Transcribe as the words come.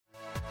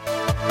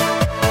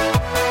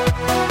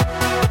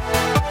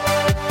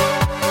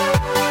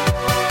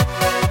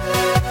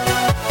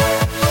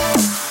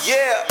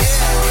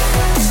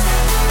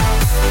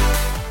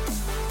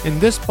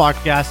this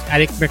podcast,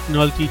 Eric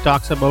McNulty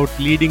talks about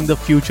leading the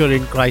future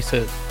in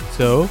crisis.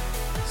 So,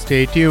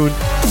 stay tuned.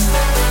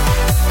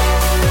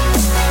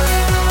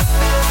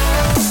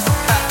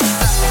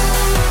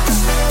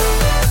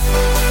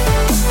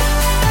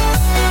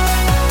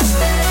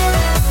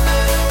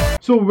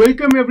 So,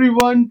 welcome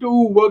everyone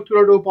to Work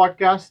Toronto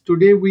podcast.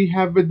 Today we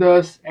have with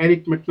us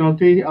Eric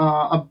McNulty.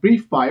 A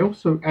brief bio.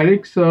 So,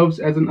 Eric serves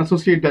as an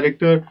associate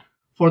director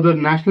for the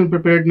National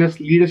Preparedness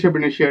Leadership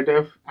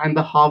Initiative and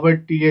the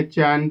Harvard T.H.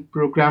 Chan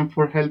Program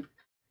for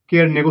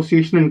Healthcare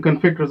Negotiation and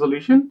Conflict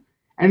Resolution,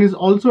 and is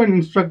also an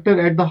instructor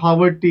at the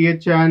Harvard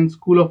T.H. Chan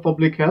School of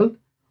Public Health,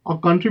 a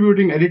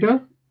contributing editor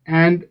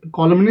and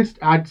columnist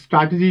at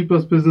Strategy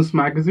Plus Business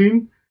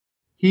magazine.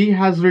 He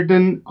has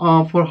written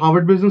for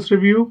Harvard Business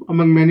Review,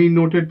 among many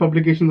noted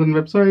publications and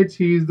websites.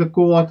 He is the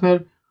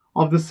co-author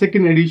of the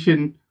second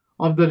edition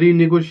of the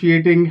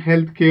Renegotiating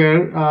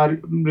Healthcare,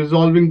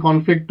 Resolving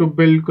Conflict to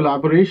Build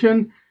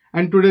Collaboration.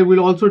 And today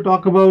we'll also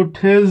talk about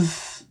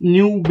his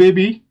new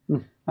baby,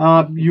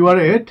 You Are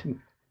It.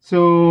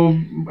 So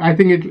I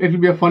think it'll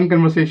be a fun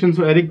conversation.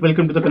 So Eric,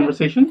 welcome to the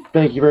conversation.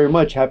 Thank you very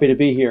much. Happy to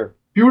be here.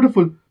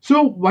 Beautiful.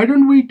 So why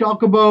don't we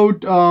talk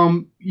about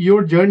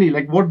your journey,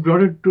 like what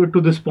brought it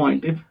to this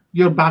point, if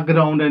your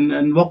background,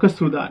 and walk us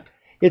through that.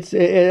 It's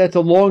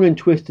a long and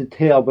twisted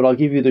tale, but I'll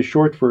give you the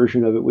short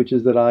version of it, which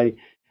is that I,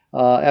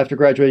 after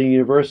graduating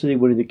university,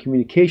 went into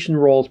communication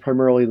roles,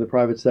 primarily in the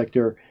private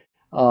sector,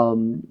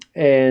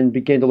 and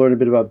began to learn a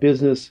bit about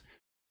business.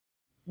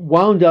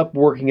 Wound up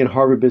working in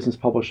Harvard Business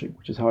Publishing,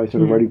 which is how I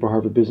started writing for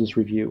Harvard Business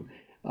Review,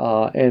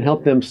 and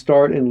helped them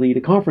start and lead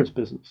a conference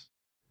business.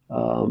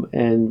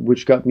 And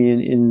which got me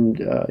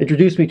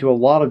introduced me to a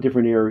lot of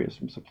different areas,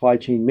 from supply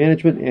chain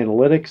management,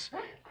 analytics,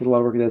 did a lot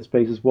of work in that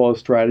space, as well as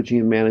strategy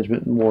and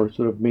management and more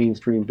sort of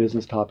mainstream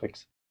business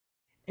topics.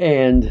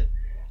 And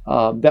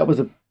that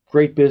was a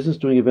great business,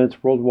 doing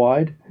events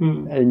worldwide.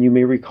 And you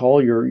may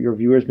recall, your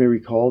viewers may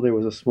recall, there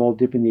was a small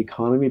dip in the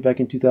economy back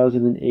in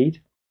 2008,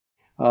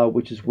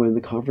 which is when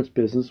the conference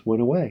business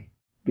went away,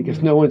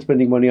 because no one's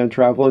spending money on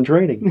travel and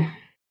training.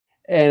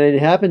 And it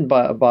happened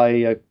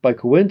by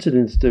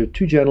coincidence. There are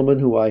two gentlemen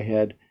who I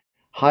had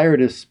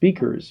hired as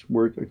speakers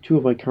were two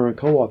of my current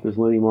co-authors,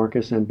 Lenny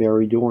Marcus and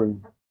Barry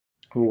Dorn,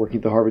 who were working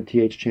at the Harvard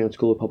T.H. Chan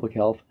School of Public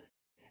Health.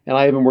 And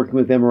I have been working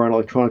with them around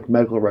electronic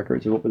medical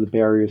records and what were the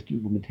barriers to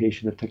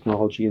implementation of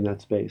technology in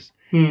that space.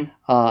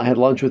 I had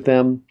lunch with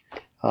them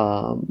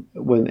and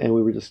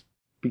we were just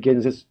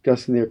beginning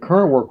discussing their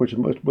current work, which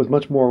was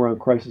much more around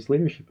crisis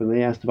leadership. And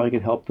they asked if I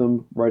could help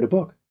them write a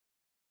book.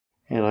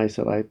 And I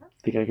said, I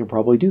think I can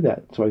probably do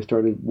that. So I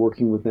started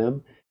working with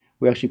them.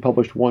 We actually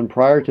published one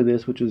prior to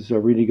this, which was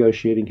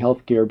Renegotiating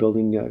Healthcare,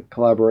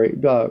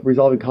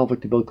 Resolving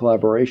Conflict to Build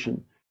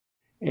Collaboration.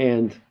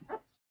 And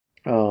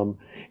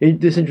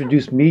this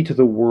introduced me to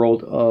the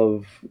world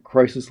of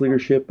crisis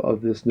leadership,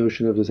 of this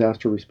notion of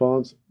disaster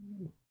response.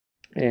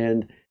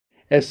 And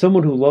as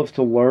someone who loves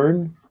to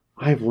learn,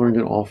 I've learned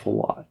an awful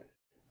lot.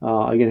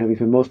 Again, having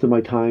spent most of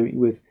my time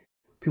with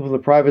people in the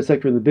private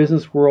sector, in the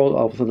business world,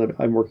 all of a sudden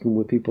I'm working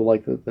with people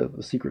like the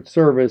Secret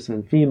Service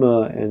and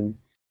FEMA and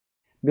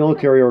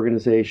military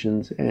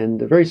organizations, and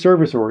they're very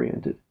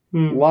service-oriented.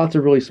 Lots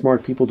of really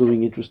smart people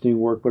doing interesting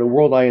work, but a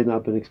world I had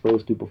not been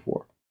exposed to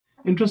before.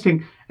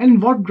 Interesting.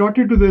 And what brought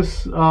you to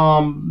this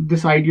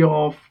this idea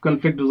of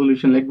conflict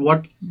resolution? Like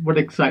what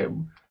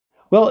excited?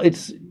 Well,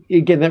 it's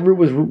again, that root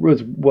was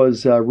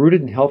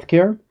rooted in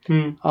healthcare,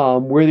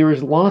 where there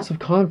was lots of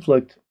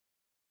conflict.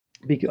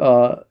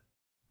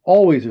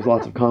 Always there's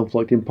lots of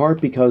conflict, in part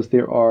because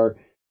there are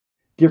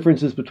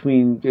differences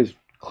there's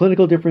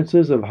clinical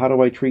differences of how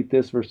do I treat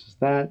this versus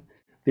that.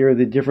 There are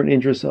the different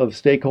interests of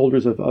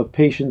stakeholders, of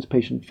patients,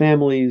 patient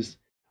families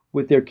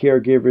with their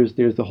caregivers.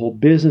 There's the whole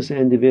business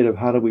end of it, of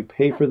how do we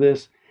pay for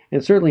this.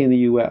 And certainly in the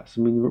U.S.,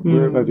 I mean, we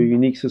have a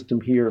unique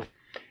system here,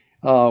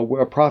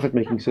 we're a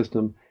profit-making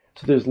system.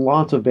 So there's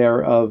lots of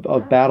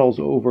battles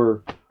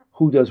over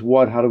who does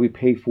what, how do we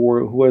pay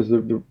for it, who has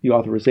the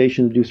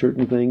authorization to do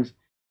certain things.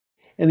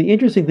 And the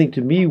interesting thing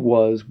to me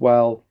was,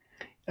 while,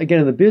 again,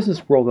 in the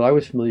business world that I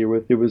was familiar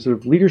with, there was sort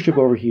of leadership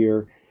over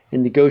here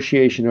and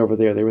negotiation over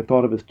there. They were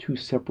thought of as two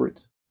separate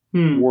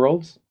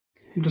worlds.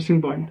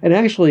 Interesting point. And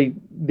actually,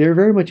 they're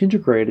very much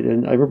integrated.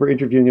 And I remember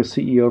interviewing a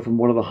CEO from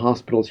one of the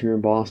hospitals here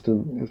in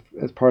Boston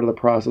as part of the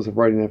process of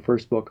writing that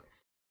first book.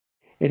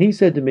 And he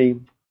said to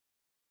me,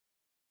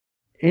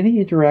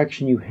 any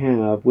interaction you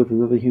have with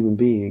another human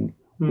being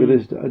with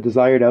a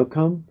desired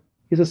outcome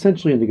is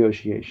essentially a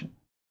negotiation.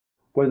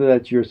 Whether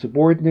that's your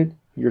subordinate,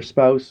 your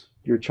spouse,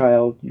 your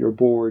child, your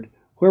board,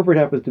 whoever it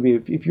happens to be,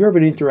 if you have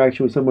an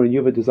interaction with someone and you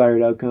have a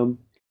desired outcome,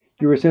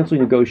 you're essentially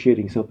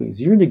negotiating something.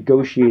 So you're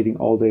negotiating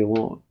all day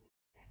long.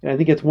 And I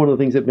think that's one of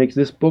the things that makes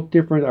this book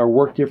different, our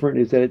work different,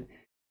 is that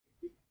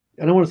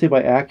I don't want to say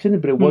by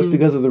accident, but it was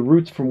because of the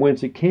roots from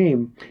whence it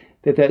came,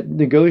 that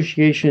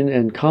negotiation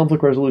and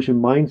conflict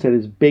resolution mindset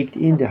is baked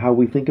into how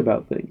we think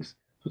about things.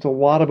 So it's a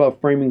lot about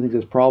framing things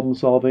as problem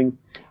solving.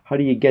 How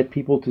do you get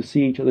people to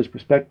see each other's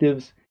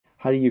perspectives?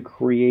 How do you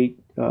create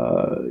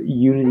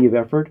unity of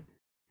effort?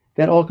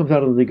 that all comes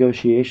out of the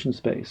negotiation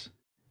space.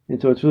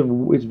 And so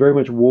it's very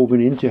much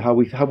woven into how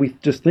we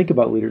just think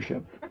about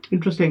leadership.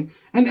 Interesting.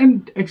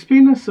 And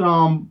explain us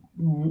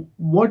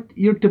what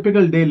your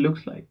typical day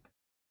looks like.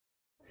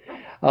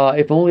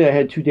 If only I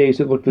had 2 days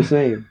that looked the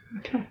same.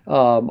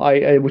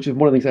 Which is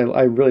one of the things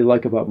I really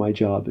like about my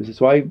job.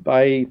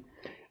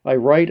 I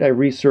write, I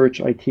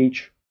research, I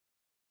teach,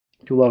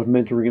 do a lot of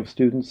mentoring of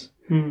students,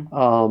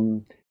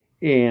 and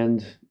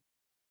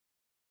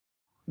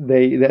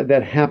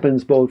that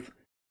happens both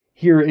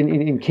here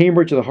in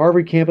Cambridge at the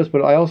Harvard campus,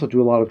 but I also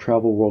do a lot of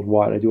travel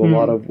worldwide. I do a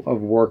lot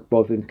of work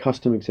both in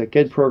custom exec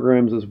ed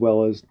programs as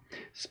well as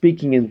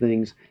speaking in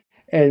things,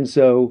 and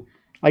so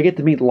I get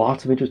to meet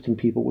lots of interesting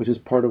people, which is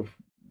part of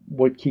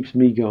what keeps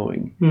me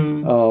going.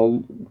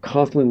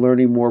 Constantly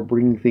learning more,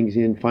 bringing things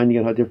in, finding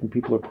out how different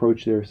people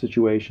approach their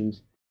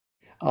situations.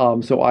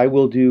 So I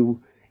will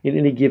do, in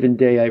any given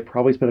day, I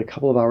probably spend a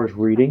couple of hours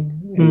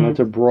reading, and that's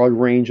a broad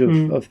range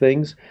of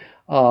things.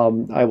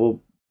 I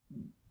will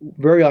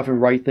very often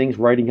write things.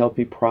 Writing helps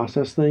me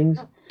process things.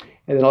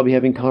 And then I'll be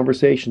having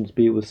conversations,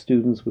 be it with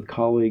students, with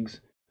colleagues,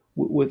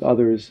 with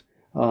others.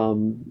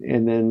 And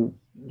then,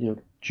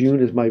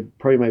 June is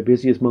probably my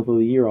busiest month of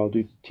the year. I'll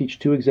teach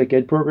 2 exec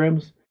ed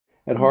programs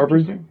at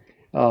Harvard.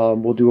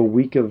 We'll do a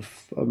week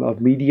of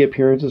media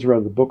appearances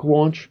around the book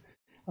launch.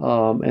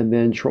 And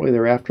then shortly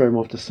thereafter, I'm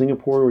off to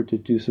Singapore to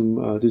do some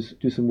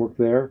work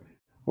there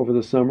over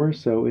the summer.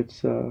 So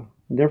it's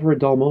never a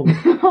dull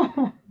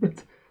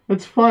moment.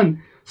 That's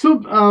fun.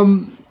 So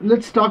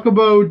let's talk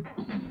about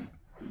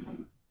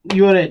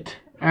You're It.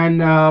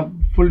 And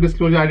full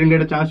disclosure, I didn't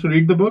get a chance to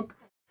read the book.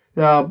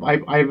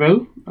 I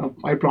will.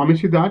 I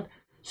promise you that.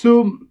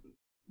 So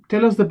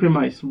tell us the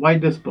premise. Why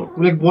this book?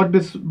 Like, what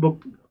this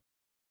book?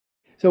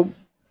 So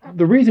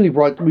the reason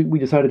we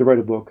decided to write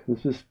a book,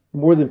 this is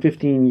more than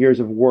 15 years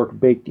of work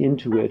baked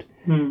into it.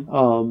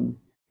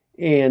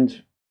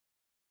 And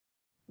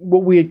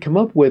what we had come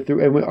up with,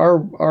 and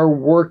our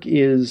work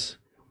is,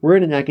 we're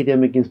in an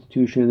academic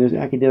institution, and there's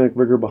academic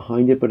rigor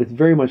behind it, but it's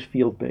very much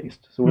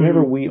field-based. So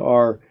whenever we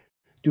are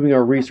doing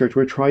our research,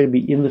 we're trying to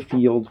be in the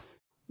field,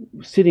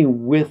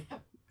 sitting with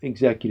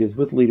executives,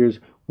 with leaders,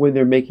 when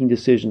they're making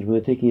decisions, when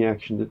they're taking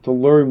action, to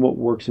learn what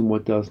works and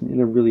what doesn't in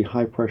a really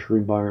high-pressure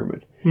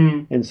environment.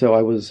 And so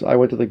I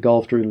went to the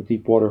Gulf during the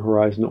Deepwater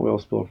Horizon oil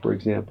spill, for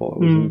example. I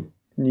was in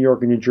New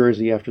York and New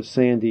Jersey after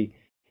Sandy,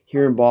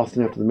 here in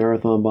Boston after the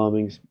Marathon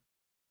bombings,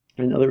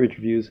 and other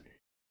interviews.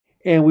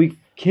 And we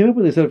came up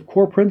with a set of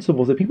core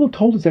principles that people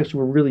told us actually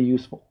were really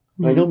useful.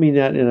 I don't mean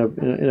that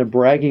in a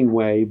bragging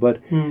way, but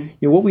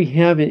what we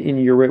have in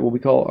You're It, what we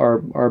call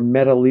our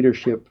meta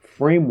leadership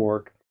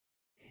framework,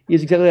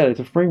 is exactly that. It's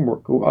a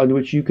framework on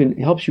which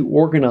helps you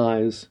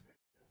organize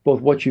both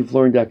what you've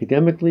learned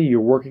academically, your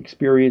work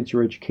experience,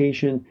 your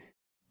education.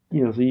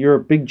 So you're a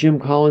big Jim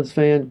Collins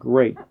fan,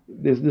 great.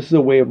 This is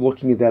a way of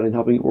looking at that and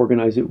helping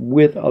organize it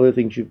with other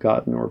things you've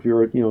gotten. Or if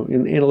you're in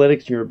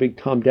analytics, you're a big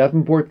Tom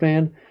Davenport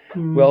fan,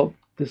 well,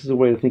 this is a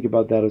way to think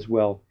about that as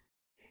well.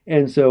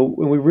 And so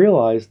when we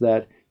realized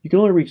that you can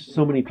only reach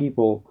so many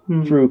people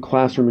through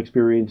classroom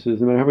experiences,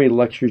 no matter how many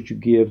lectures you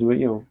give,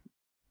 no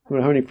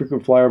matter how many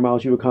frequent flyer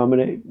miles you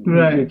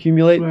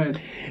accumulate,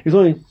 there's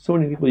only so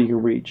many people you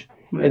can reach.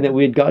 And that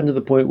we had gotten to the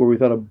point where we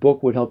thought a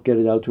book would help get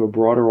it out to a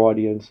broader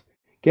audience,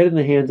 get it in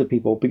the hands of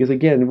people. Because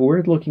again,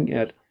 we're looking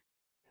at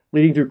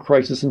leading through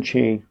crisis and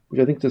change, which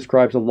I think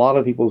describes a lot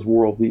of people's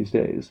world these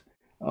days.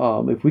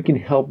 If we can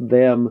help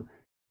them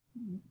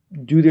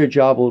do their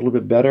job a little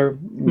bit better,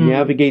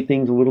 navigate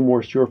things a little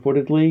more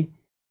sure-footedly,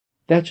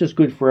 that's just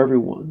good for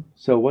everyone.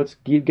 So let's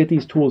get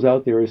these tools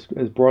out there as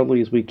broadly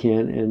as we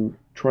can and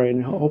try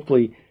and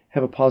hopefully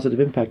have a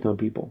positive impact on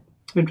people.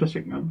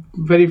 Interesting.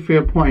 Very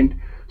fair point.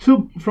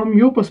 So from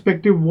your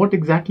perspective, what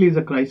exactly is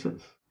a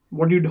crisis?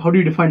 How do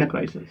you define a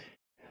crisis?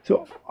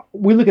 So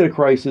we look at a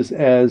crisis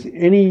as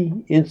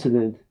any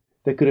incident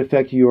that could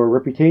affect your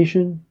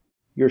reputation,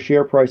 your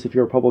share price if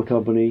you're a public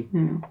company,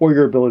 or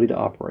your ability to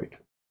operate.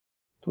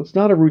 So it's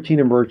not a routine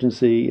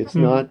emergency. It's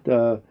not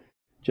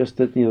just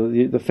that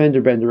the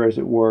fender bender, as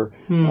it were.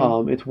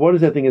 It's what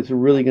is that thing that's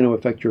really going to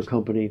affect your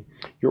company,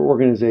 your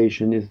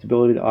organization, its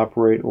ability to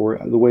operate, or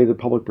the way the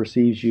public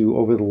perceives you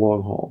over the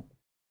long haul.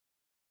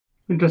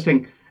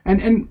 Interesting.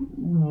 And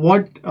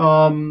what?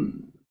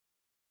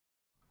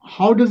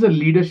 How does a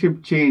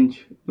leadership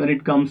change when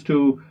it comes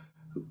to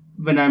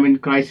when I'm in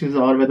crisis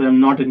or whether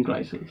I'm not in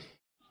crisis?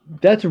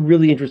 That's a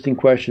really interesting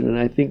question, and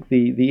I think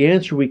the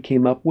answer we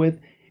came up with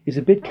is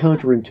a bit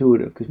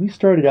counterintuitive, because we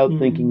started out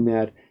thinking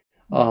that,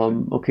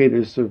 okay,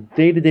 there's sort of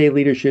day-to-day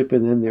leadership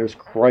and then there's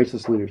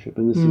crisis leadership,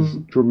 and this is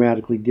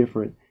dramatically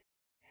different.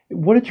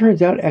 What it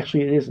turns out,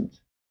 actually, it isn't.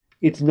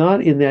 It's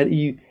not in that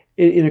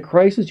in a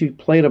crisis, you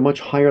play at a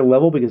much higher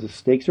level because the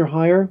stakes are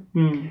higher,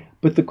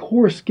 but the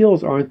core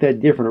skills aren't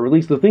that different, or at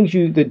least the things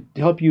that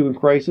help you in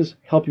crisis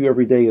help you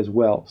every day as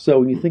well. So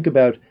when you think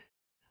about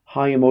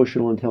high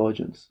emotional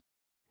intelligence,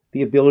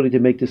 the ability to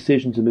make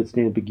decisions amidst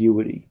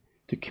ambiguity,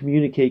 to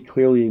communicate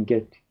clearly and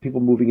get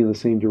people moving in the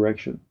same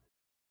direction.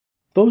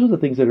 Those are the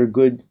things that are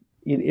good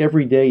in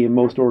every day in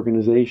most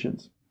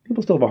organizations.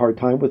 People still have a hard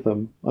time with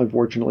them,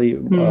 unfortunately,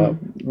 Hmm.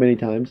 many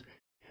times.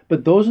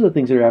 But those are the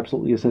things that are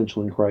absolutely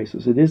essential in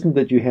crisis. It isn't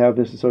that you have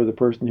necessarily the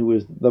person who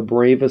is the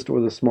bravest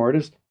or the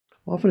smartest.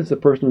 Often it's the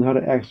person who knows how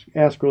to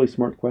ask really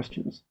smart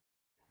questions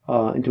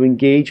and to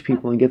engage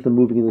people and get them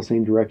moving in the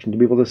same direction, to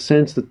be able to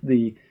sense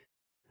the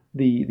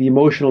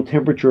emotional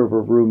temperature of a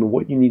room and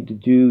what you need to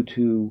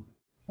do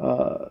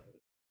uh,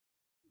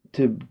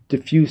 to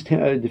diffuse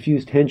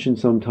tension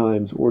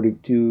sometimes, or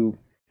to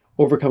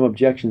overcome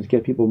objections,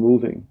 get people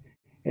moving.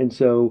 And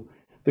so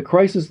the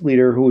crisis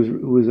leader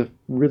who is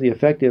really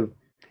effective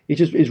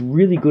is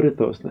really good at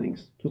those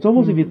things. So it's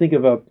almost, if you Hmm. think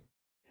of a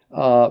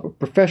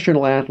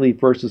professional athlete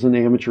versus an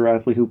amateur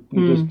athlete who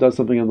just Hmm. does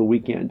something on the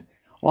weekend.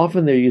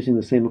 Often they're using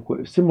the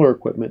similar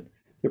equipment.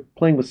 They're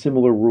playing with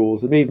similar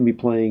rules. They may even be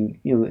playing,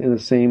 in the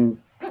same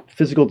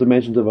physical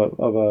dimensions of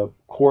a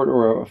court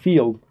or a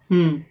field,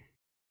 Hmm.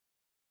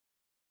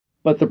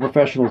 but the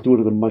professionals do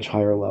it at a much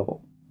higher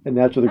level. And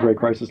that's where the great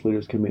crisis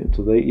leaders come in.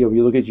 So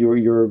you look at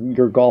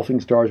your golfing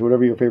stars,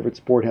 whatever your favorite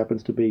sport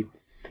happens to be.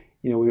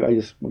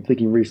 I'm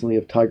thinking recently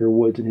of Tiger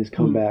Woods and his Hmm.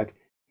 comeback.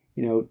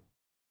 You know,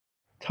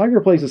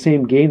 Tiger plays the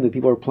same game that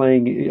people are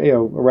playing,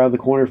 around the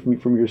corner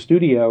from your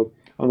studio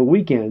on the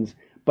weekends,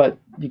 but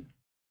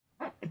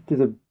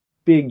there's a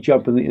big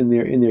jump in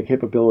their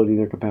capability,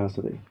 their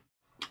capacity.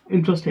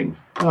 Interesting.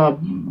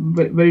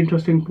 Very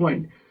interesting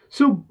point.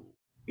 So,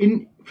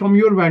 in from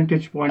your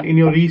vantage point, in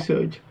your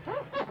research,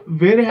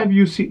 where have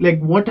you seen, like,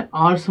 what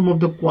are some of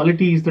the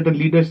qualities that a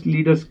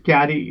leaders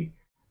carry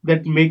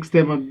that makes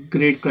them a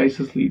great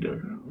crisis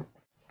leader?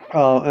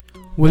 Uh,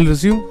 We'll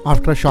resume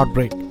after a short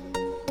break.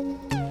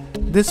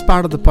 This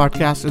part of the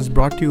podcast is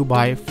brought to you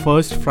by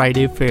First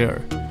Friday Fair,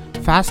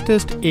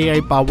 fastest AI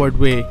powered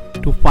way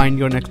to find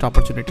your next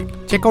opportunity.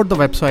 Check out the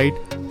website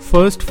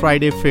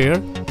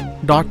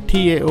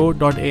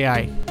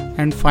firstfridayfair.tao.ai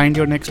and find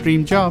your next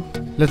dream job.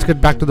 Let's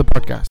get back to the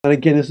podcast. and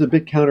again, this is a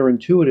bit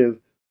counterintuitive.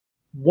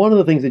 One of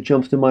the things that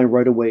jumps to mind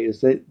right away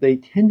is that they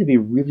tend to be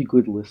really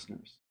good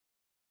listeners.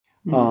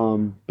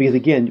 Because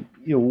again,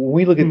 when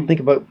we think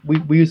about,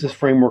 we use this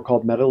framework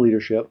called meta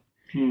leadership,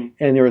 and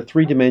there are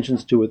three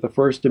dimensions to it. The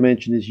first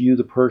dimension is you,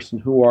 the person.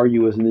 Who are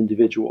you as an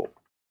individual?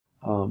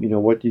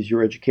 What is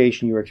your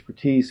education, your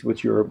expertise,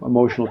 what's your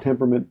emotional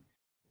temperament,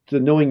 to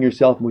knowing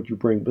yourself and what you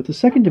bring. But the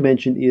second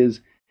dimension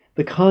is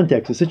the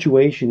context, the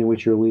situation in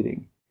which you're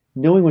leading,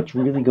 knowing what's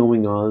really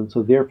going on,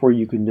 so therefore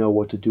you can know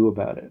what to do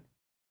about it.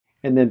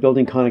 And then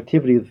building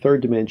connectivity, the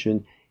third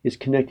dimension, is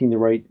connecting the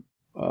right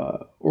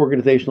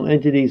organizational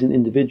entities and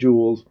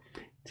individuals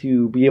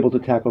to be able to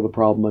tackle the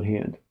problem at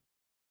hand.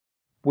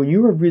 When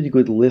you're a really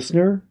good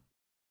listener,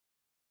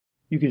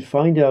 you can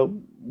find out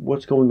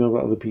what's going on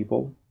with other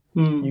people.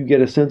 You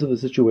get a sense of the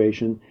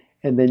situation,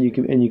 and then you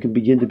can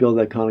begin to build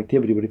that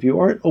connectivity. But if you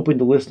aren't open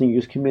to listening, you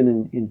just come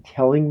in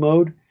telling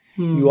mode,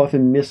 you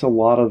often miss a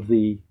lot of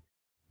the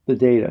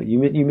data. You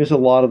miss a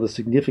lot of the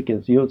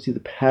significance. You don't see the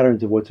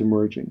patterns of what's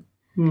emerging.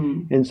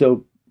 And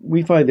so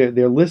we find that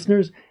they're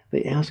listeners.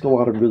 They ask a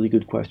lot of really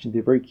good questions.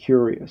 They're very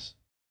curious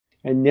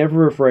and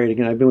never afraid.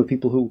 Again, I've been with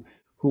people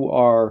who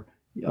are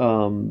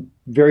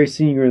very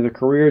senior in their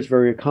careers,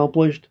 very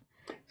accomplished,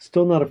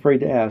 still not afraid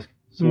to ask.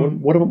 So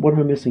what am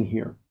I missing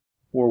here?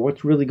 Or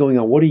what's really going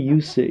on? What do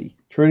you see?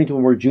 Turning to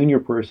a more junior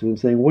person and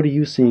saying, what are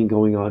you seeing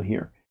going on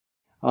here?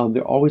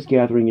 They're always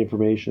gathering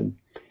information.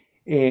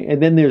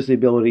 And then there's the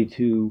ability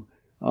to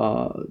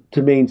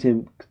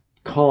maintain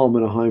calm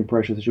in a high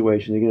pressure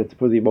situation. Again, it's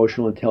for the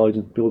emotional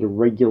intelligence to be able to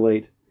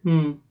regulate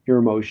your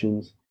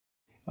emotions.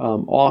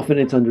 Often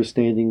it's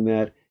understanding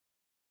that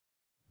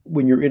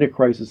when you're in a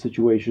crisis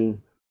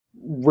situation,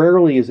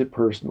 rarely is it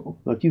personal.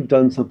 Now, if you've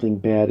done something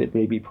bad, it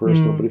may be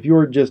personal. But if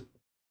you're just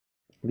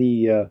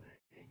the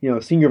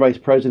senior vice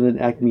president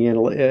at Acme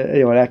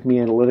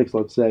Analytics,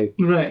 let's say,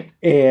 Right.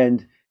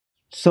 and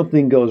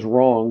something goes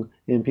wrong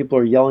and people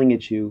are yelling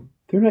at you,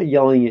 they're not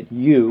yelling at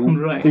you.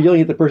 Right. They're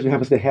yelling at the person who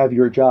happens to have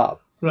your job.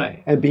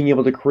 Right. And being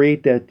able to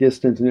create that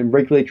distance and then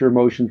regulate your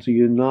emotions so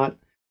you're not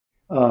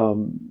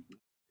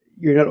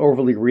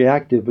overly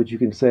reactive, but you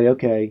can say,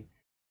 okay,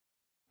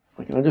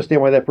 I can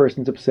understand why that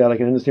person's upset. I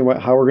can understand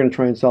how we're going to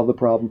try and solve the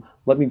problem.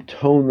 Let me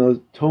tone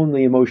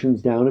the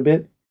emotions down a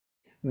bit.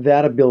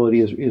 That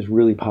ability is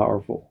really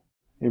powerful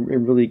and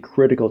really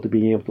critical to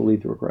being able to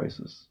lead through a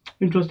crisis.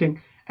 Interesting.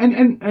 And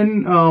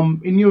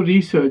in your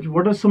research,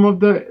 what are some of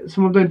the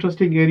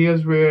interesting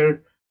areas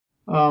where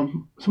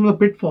some of the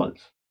pitfalls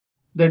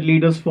that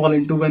leaders fall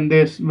into when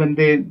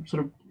they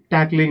sort of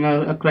tackling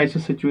a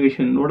crisis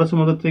situation? What are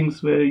some of the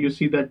things where you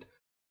see that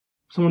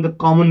some of the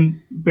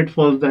common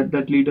pitfalls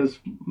that leaders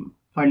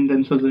find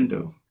themselves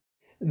into?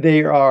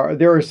 There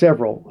are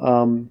several,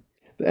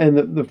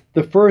 and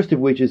the first of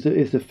which is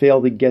to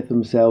fail to get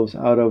themselves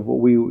out of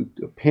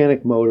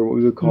panic mode, or what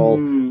we would call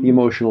the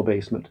emotional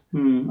basement,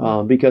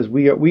 because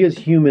we as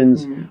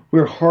humans,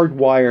 we're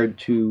hardwired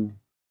to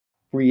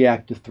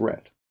react to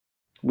threat.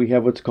 We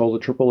have what's called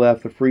the triple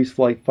F, the freeze,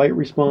 flight, fight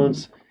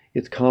response.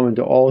 It's common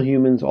to all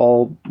humans,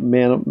 all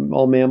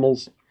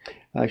mammals,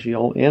 actually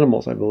all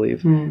animals, I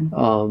believe.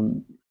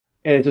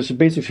 and it's just a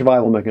basic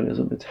survival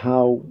mechanism. It's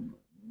how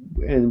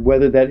and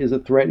whether that is a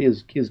threat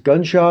is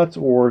gunshots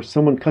or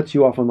someone cuts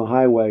you off on the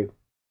highway.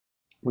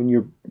 When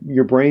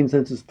your brain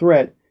senses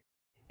threat,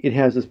 it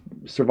has this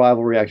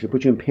survival reaction, it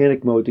puts you in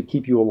panic mode to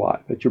keep you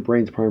alive. That's your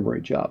brain's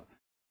primary job.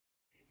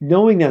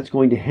 Knowing that's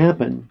going to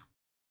happen,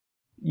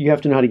 you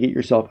have to know how to get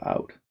yourself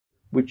out,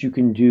 which you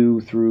can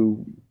do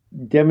through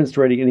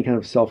demonstrating any kind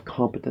of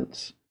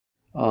self-competence.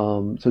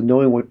 So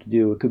knowing what to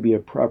do, it could be a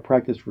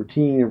practice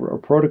routine or a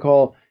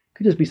protocol. It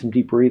could just be some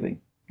deep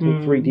breathing.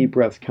 Take 3 deep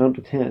breaths, count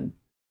to 10.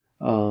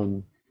 I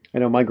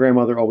know my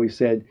grandmother always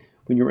said,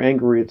 when you're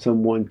angry at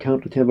someone,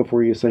 count to 10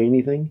 before you say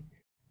anything.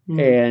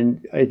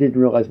 And I didn't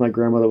realize my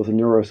grandmother was a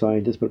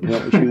neuroscientist, but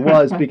apparently she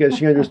was because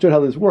she understood how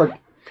this worked.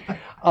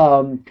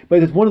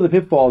 But it's one of the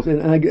pitfalls.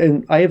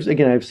 And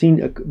I've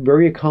seen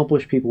very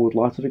accomplished people with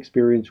lots of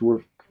experience who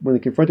were, when they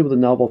confronted with a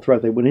novel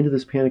threat, they went into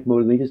this panic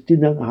mode and they just did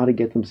not know how to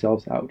get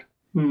themselves out.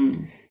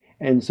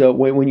 And so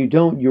when you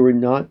don't, you are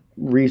not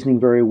reasoning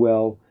very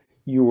well.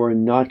 You are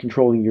not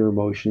controlling your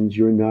emotions.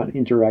 You're not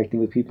interacting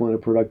with people in a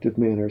productive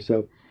manner.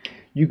 So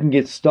you can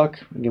get stuck.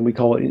 Again, we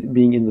call it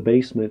being in the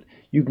basement.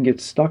 You can get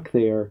stuck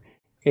there,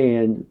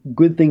 and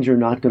good things are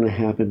not going to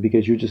happen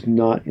because you're just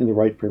not in the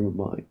right frame of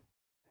mind.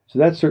 So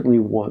that's certainly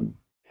one.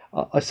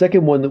 A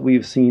second one that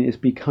we've seen is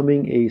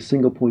becoming a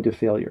single point of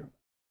failure.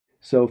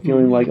 So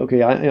feeling like,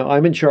 okay,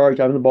 I'm in charge.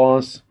 I'm the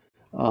boss.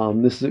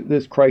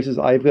 This crisis,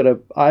 I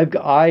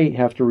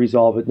have to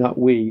resolve it, not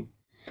we.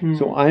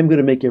 So I'm going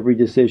to make every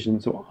decision.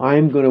 So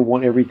I'm going to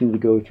want everything to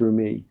go through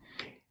me.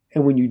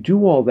 And when you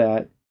do all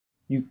that,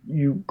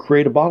 you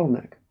create a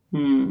bottleneck.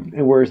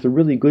 And whereas the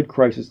really good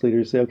crisis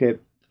leaders say, okay,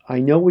 I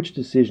know which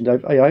decisions,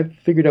 I've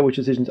figured out which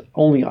decisions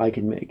only I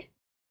can make.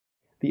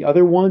 The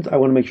other ones, I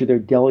want to make sure they're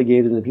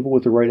delegated and people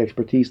with the right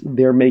expertise,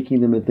 they're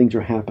making them and things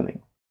are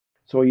happening.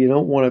 So you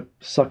don't want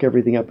to suck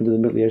everything up into the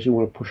middle. You actually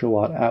want to push a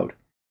lot out.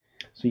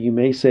 So you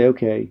may say,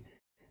 okay,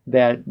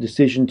 that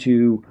decision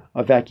to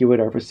evacuate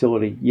our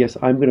facility, yes,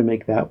 I'm going to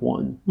make that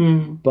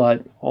one.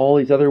 But all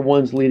these other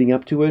ones leading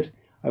up to it,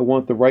 I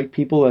want the right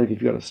people. And if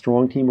you've got a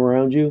strong team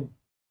around you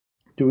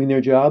doing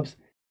their jobs,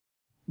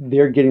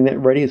 they're getting that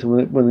ready. So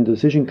when the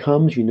decision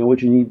comes, you know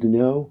what you need to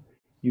know.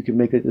 You can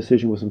make that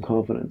decision with some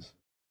confidence.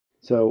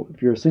 So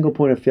if you're a single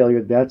point of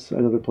failure, that's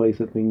another place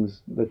that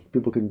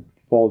people can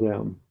fall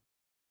down.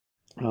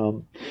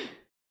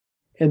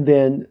 And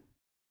then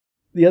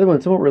the other one,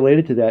 somewhat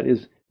related to that,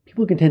 is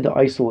people can tend to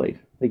isolate.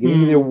 They get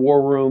into their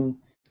war room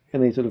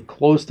and they sort of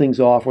close things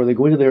off, or they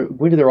go into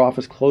their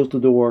office, close the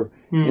door,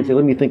 and say,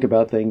 "Let me think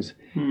about things."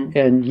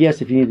 And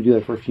yes, if you need to do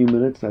that for a few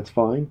minutes, that's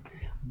fine.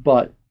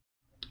 But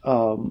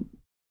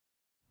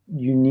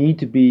you need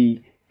to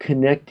be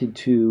connected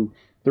to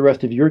the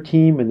rest of your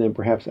team, and then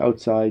perhaps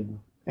outside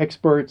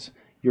experts,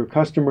 your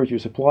customers, your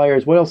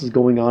suppliers. What else is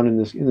going on in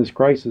this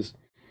crisis?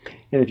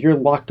 And if you're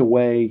locked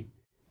away,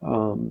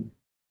 again,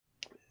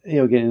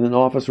 in an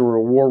office or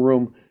a war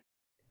room,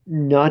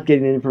 not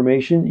getting that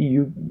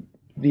information,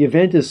 the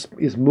event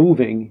is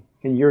moving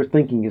and your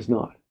thinking is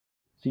not.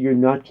 So you're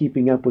not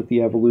keeping up with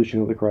the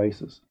evolution of the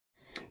crisis.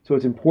 So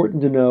it's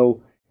important to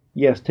know,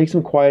 yes, take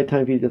some quiet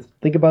time for you to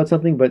think about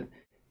something, but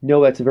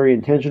know that's a very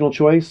intentional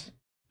choice.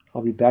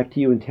 I'll be back to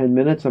you in 10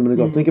 minutes. I'm going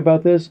to go think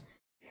about this.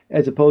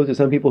 As opposed to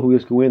some people who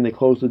just go in, they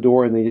close the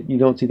door, and you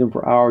don't see them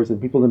for hours,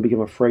 and people then become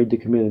afraid to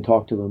come in and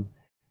talk to them.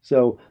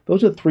 So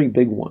those are 3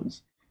 big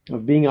ones: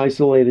 of being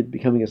isolated,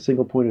 becoming a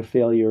single point of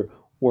failure,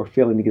 or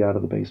failing to get out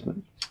of the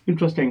basement.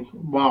 Interesting.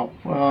 Wow.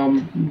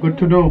 Good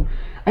to know.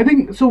 I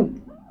think so.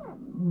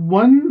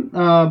 One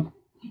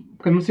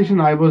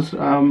conversation I was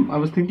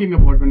thinking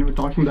about when we were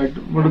talking, that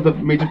one of the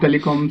major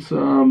telecoms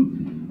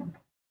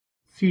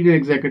senior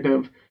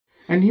executive,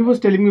 and he was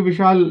telling me,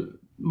 Vishal,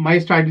 my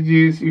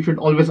strategy is you should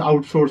always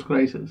outsource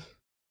crisis,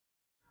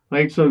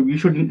 right? So you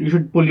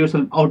should pull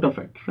yourself out of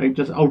it, right?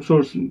 Just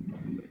outsource,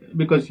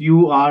 because we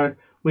are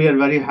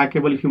very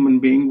hackable human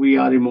being. We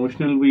are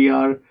emotional. We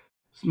are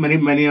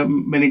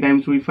many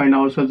times we find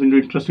ourselves into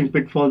interesting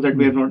pitfalls that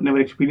we have never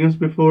experienced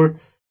before.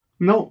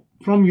 Now,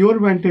 from your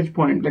vantage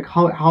point, like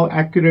how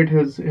accurate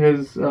his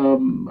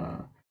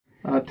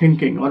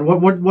thinking, or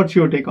what's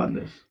your take on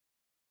this?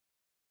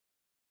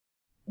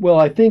 Well,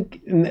 I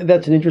think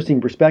that's an interesting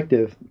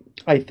perspective.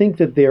 I think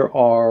that there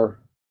are,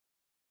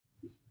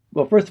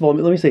 well, first of all,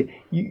 let me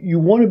say, you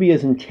want to be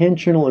as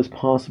intentional as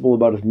possible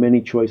about as many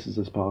choices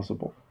as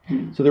possible.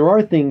 So there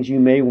are things you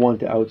may want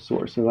to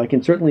outsource. And I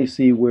can certainly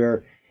see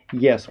where,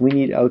 yes, we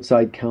need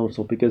outside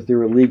counsel because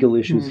there are legal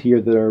issues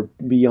here that are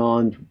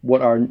beyond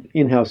what our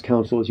in-house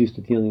counsel is used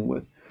to dealing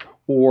with.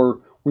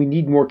 Or we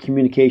need more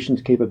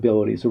communications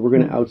capability. So we're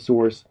going to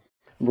outsource.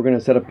 We're going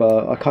to set up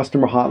a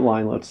customer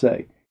hotline, let's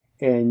say.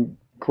 And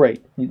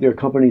great, there are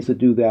companies that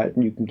do that,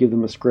 and you can give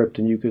them a script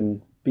and you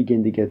can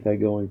begin to get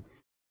that going.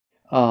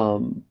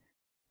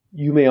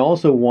 You may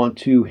also want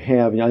to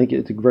have, and I think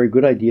it's a very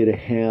good idea to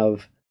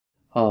have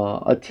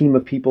a team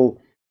of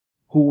people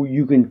who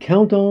you can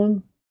count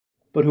on,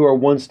 but who are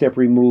one step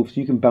removed,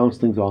 so you can bounce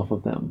things off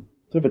of them.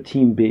 Sort of a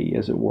team B,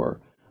 as it were.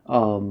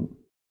 So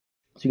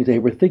So you can say,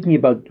 we're thinking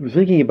about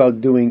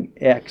doing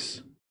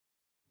X,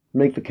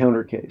 make the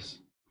counter case.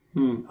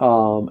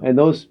 And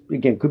those,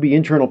 again, could be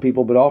internal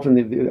people, but often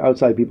the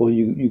outside people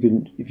you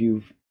can, if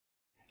you've,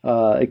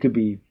 it could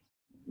be,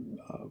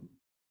 I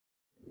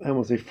don't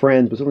want to say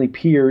friends, but certainly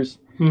peers,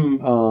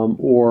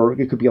 or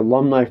it could be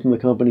alumni from the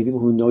company, people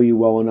who know you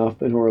well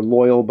enough and who are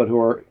loyal, but who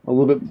are a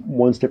little bit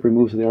one step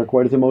removed, so they aren't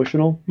quite as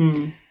emotional.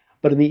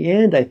 But in the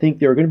end, I think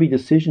there are going to be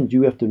decisions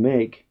you have to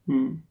make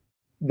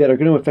that are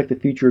going to affect the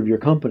future of your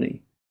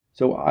company.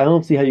 So I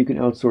don't see how you can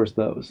outsource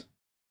those.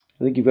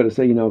 I think you've got to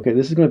say, okay,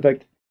 this is going to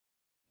affect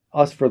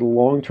us for the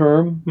long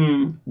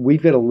term.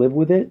 We've got to live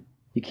with it.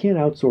 You can't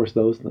outsource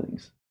those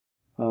things.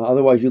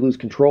 Otherwise, you lose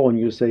control and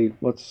you just say,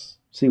 let's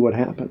see what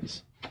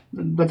happens.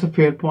 That's a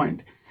fair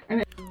point.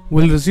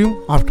 We'll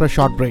resume after a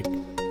short break.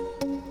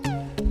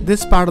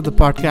 This part of the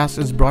podcast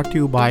is brought to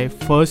you by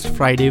First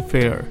Friday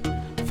Fair,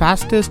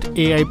 fastest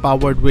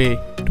AI-powered way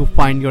to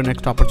find your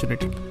next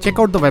opportunity. Check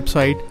out the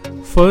website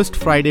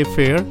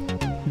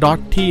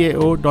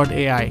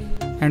firstfridayfair.tao.ai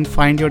and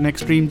find your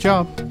next dream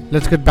job.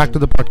 Let's get back to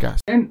the podcast.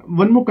 And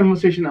one more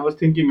conversation I was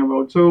thinking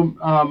about. So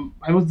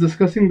I was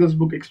discussing this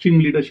book, Extreme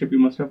Leadership. You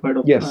must have heard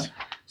of it. Yes.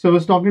 So I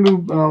was talking to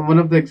one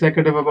of the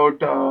executive about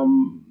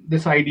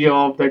this idea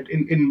of that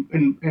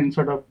in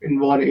sort of in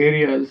war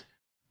areas,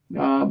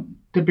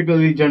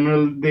 typically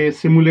general, they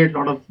simulate a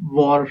lot of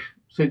war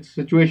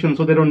situations,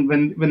 so they don't,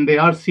 when they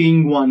are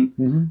seeing one,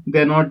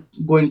 they're not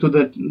going to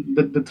the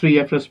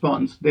 3F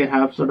response. They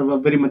have sort of a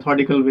very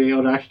methodical way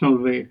or rational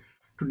way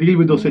to deal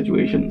with those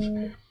situations.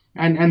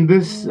 And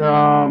this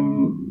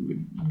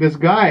this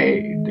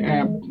guy,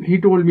 he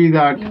told me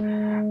that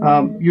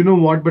you know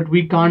what, but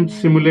we can't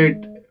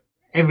simulate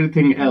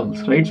everything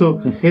else, right? So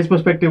his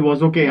perspective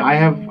was, okay, I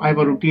have a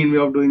routine way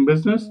of doing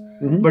business,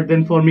 but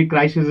then for me,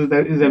 crisis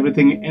is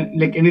everything,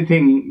 like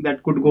anything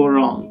that could go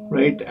wrong,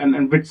 right?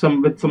 And with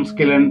some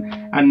skill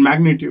and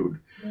magnitude.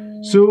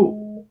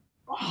 So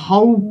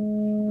how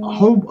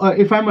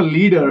if I'm a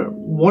leader,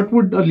 what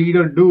would a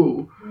leader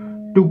do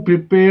to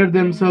prepare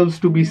themselves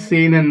to be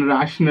sane and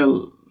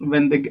rational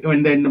when they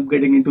end up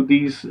getting into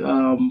these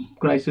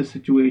crisis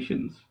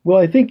situations? Well,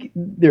 I think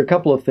there are a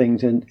couple of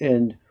things,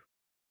 and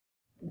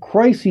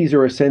crises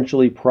are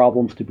essentially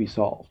problems to be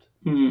solved,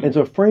 and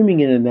so framing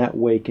it in that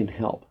way can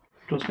help.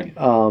 Interesting.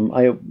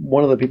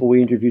 One of the people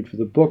we interviewed for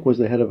the book was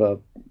the head of a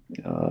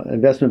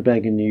investment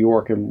bank in New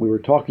York, and we were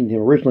talking to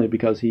him originally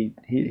because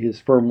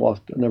his firm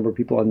lost a number of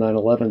people on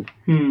 9/11,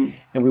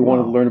 and we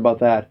wanted to learn about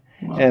that,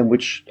 and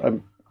which I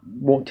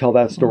won't tell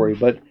that story.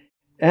 But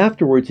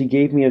afterwards, he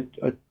gave me a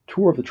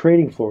tour of the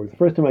trading floor. It was the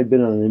first time I'd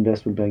been on an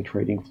investment bank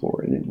trading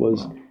floor, and it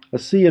was a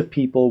sea of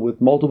people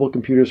with multiple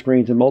computer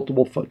screens and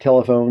multiple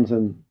telephones,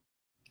 and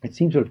it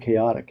seemed sort of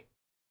chaotic.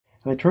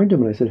 And I turned to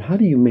him and I said, "How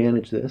do you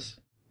manage this?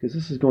 Because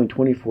this is going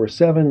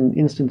 24/7,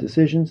 instant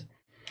decisions."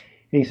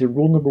 And he said,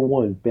 "Rule number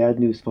one, bad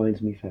news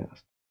finds me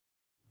fast."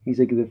 He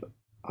said, "If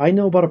I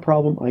know about a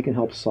problem, I can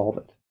help solve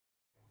it."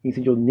 He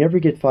said, "You'll never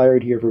get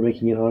fired here for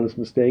making an honest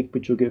mistake,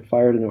 but you'll get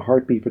fired in a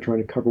heartbeat for trying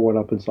to cover one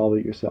up and solve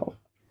it yourself."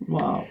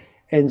 Wow.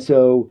 And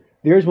so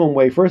there's one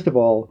way. First of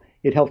all,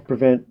 it helps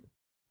prevent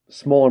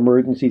small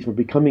emergencies from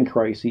becoming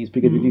crises,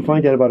 because if you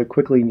find out about it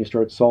quickly and you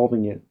start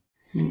solving it,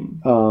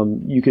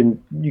 you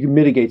can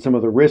mitigate some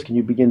of the risk and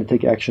you begin to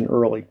take action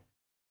early.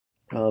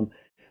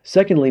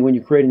 Secondly, when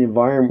you create an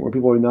environment where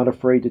people are not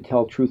afraid to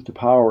tell truth to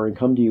power and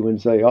come to you and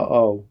say,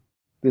 "Uh-oh,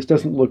 this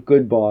doesn't look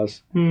good,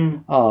 boss,"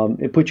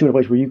 it puts you in a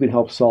place where you can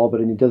help solve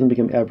it, and it doesn't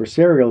become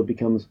adversarial. It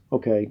becomes,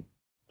 okay,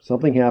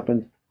 something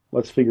happened,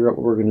 let's figure out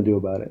what we're going to do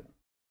about it.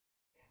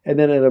 And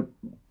then at a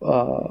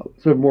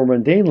sort of more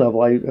mundane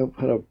level, I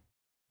had a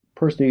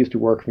person who used to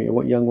work for me,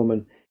 a young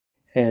woman,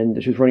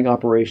 and she was running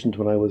operations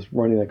when I was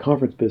running that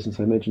conference business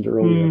I mentioned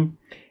earlier.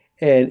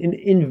 And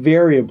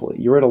invariably,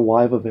 you're at a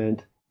live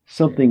event,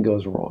 something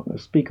goes wrong. A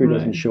speaker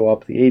doesn't show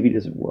up, the AV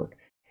doesn't work,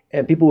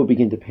 and people would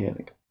begin to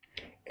panic.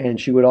 And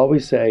she would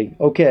always say,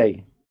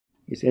 "Okay,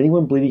 is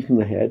anyone bleeding from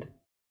the head?"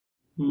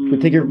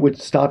 Would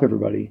stop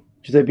everybody.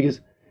 She'd say,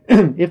 "Because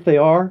if they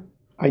are,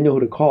 I know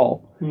who to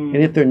call. And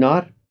if they're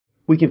not,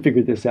 we can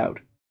figure this out."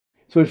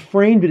 So it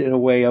framed it in a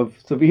way of,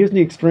 so here's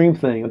the extreme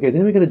thing. Okay, is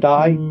anyone going to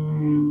die?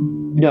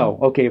 No.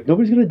 Okay, if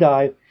nobody's going to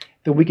die,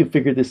 then we can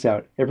figure this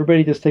out.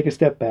 Everybody just take a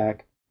step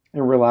back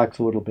and relax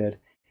a little bit.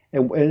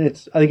 And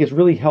I think it's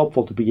really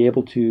helpful to be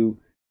able to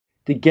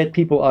get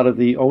people out of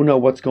the, "Oh no,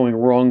 what's going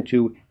wrong?"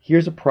 to,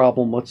 "Here's a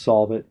problem, let's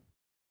solve it."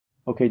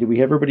 Okay, do we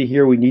have everybody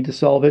here? We need to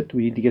solve it. Do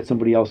we need to get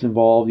somebody else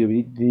involved? Do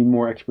we need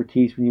more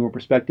expertise? We need more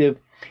perspective.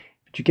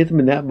 But you get them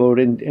in that mode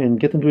and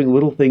get them doing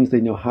little things they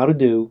know how to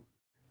do,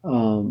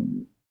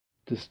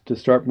 to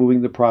start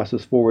moving the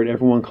process forward.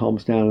 Everyone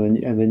calms down,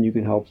 and then you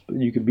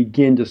can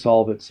begin to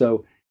solve it.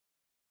 So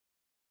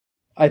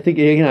I think,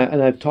 again,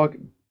 and I've talked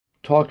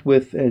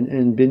with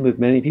and been with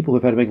many people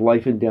who've had to make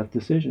life and death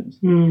decisions.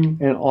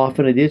 And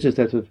often it is just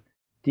that sort of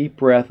deep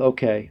breath.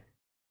 Okay,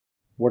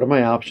 what are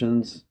my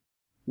options?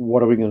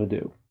 What are we going to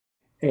do?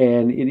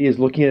 And it is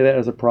looking at that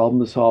as a problem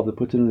to solve that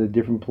puts it in a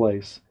different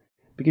place.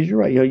 Because you're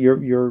right,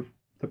 you're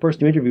the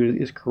person you interviewed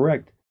is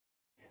correct.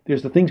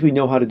 there's the things we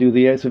know how to do,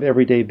 the sort of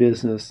everyday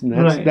business, and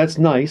that's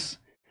nice.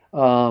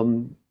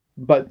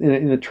 But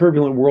in the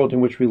turbulent world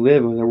in which we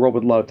live, in a world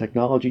with a lot of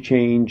technology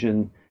change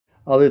and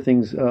other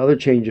things, other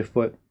change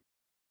afoot,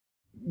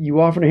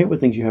 you often are hit with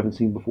things you haven't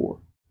seen before.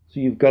 So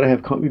you've got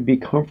to be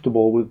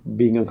comfortable with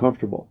being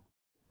uncomfortable,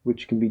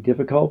 which can be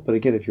difficult. But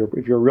again, if you're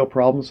a real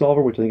problem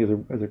solver, which I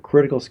think is a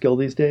critical skill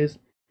these days,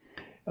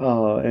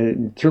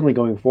 and certainly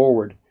going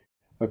forward,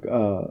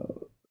 that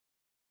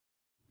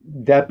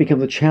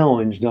becomes a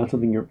challenge, not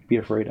something you're to be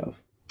afraid of.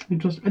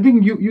 Interesting. I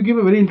think you give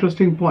a very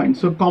interesting point.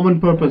 So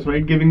common purpose,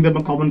 right? Giving them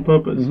a common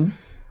purpose. Mm-hmm.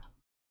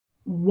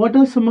 What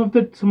are some of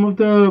the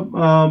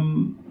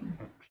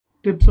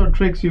tips or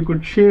tricks you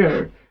could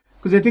share?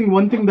 Because I think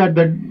one thing that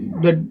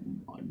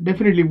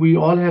definitely we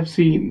all have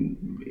seen,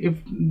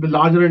 if the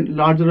larger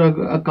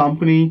a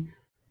company,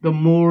 the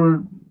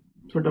more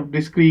sort of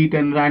discrete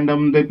and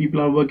random the people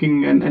are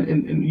working and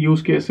in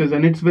use cases,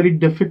 and it's very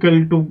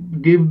difficult to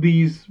give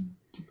these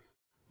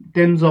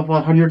tens of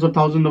or hundreds of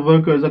thousands of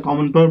workers a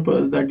common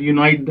purpose that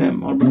unite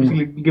them, or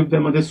basically give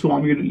them this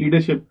Swami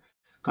leadership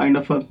kind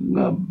of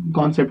a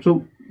concept.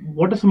 So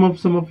what are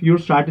some of your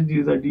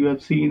strategies that you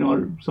have seen,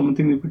 or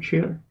something you could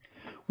share?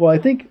 Well, I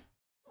think,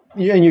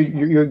 yeah, and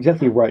you're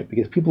exactly right,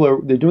 because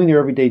they're doing their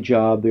everyday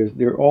job.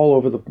 They're all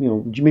over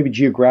maybe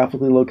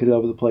geographically located all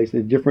over the place.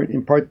 They're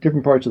different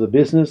parts of the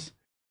business,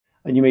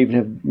 and you may even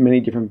have many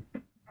different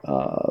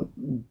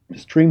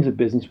streams of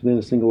business within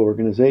a single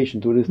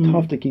organization. So it is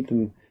tough to keep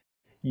them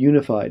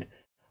unified.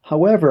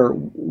 However,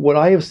 what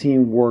I have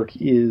seen work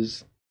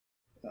is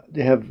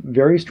to have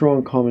very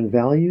strong common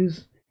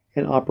values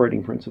and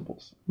operating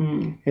principles.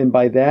 And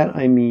by that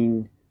I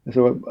mean,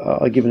 so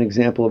I'll give an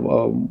example of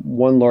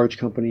one large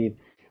company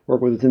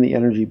work with in the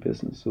energy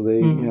business. So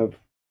they have,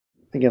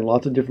 again,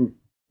 lots of different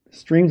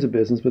streams of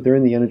business, but they're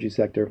in the energy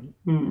sector.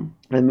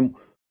 And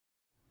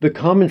the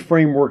common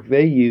framework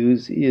they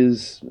use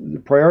is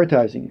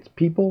prioritizing. It's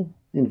people,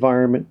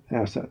 environment,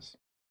 assets.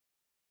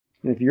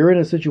 And if you're in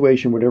a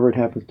situation, whatever it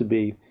happens to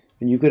be,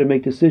 and you've got to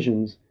make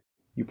decisions,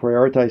 you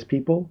prioritize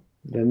people,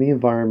 then the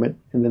environment,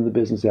 and then the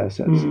business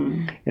assets.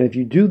 And if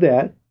you do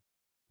that,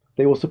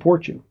 they will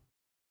support you.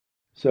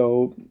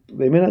 So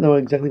they may not know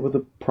exactly what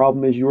the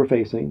problem is you were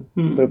facing,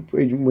 but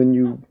when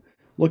you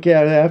look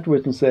at it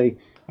afterwards and say,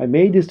 I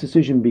made this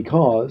decision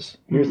because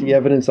here's the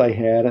evidence I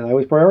had, and I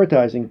was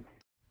prioritizing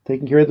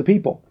taking care of the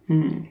people,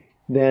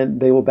 then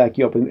they will back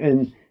you up.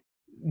 And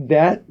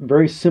that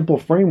very simple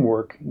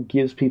framework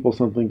gives people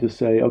something to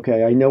say,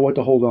 okay, I know what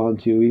to hold on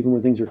to, even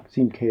when things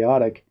seem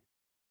chaotic.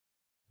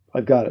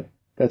 I've got it.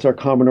 That's our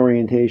common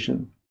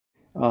orientation.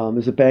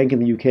 There's a bank in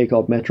the UK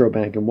called Metro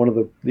Bank, and one of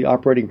the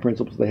operating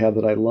principles they have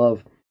that I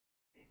love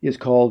is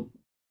called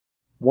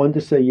 1 to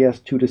say yes,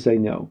 2 to say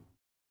no.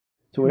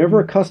 So whenever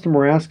a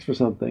customer asks for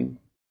something,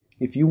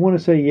 if you want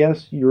to say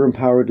yes, you're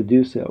empowered to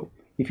do so.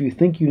 If you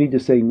think you need to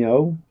say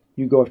no,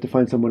 you go have to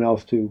find someone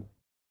else to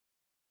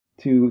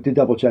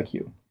double check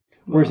you.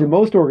 Whereas in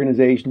most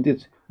organizations,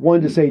 it's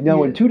 1 to say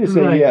no and 2 to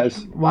say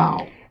yes.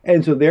 Wow.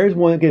 And so there's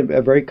one, again,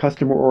 a very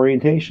customer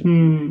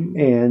orientation.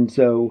 And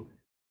so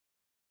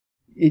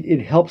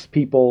it helps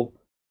people.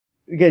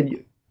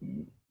 Again,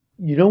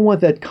 you don't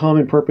want that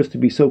common purpose to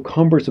be so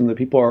cumbersome that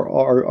people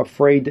are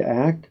afraid to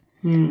act.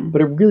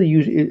 But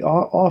it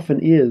often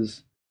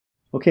is,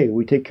 okay,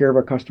 we take care of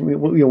our customer.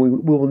 We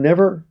will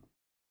never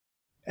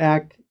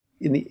act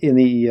in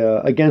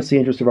the against the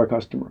interest of our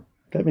customer.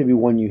 That may be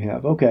one you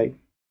have. Okay,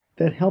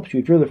 that helps you.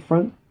 If you're the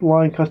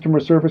frontline customer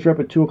service rep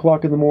at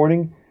 2:00 in the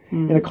morning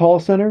in a call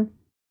center,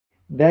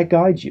 that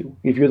guides you.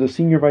 If you're the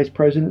senior vice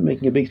president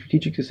making a big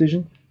strategic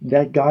decision,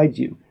 that guides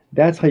you.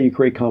 That's how you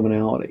create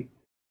commonality.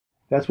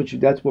 That's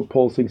what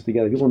pulls things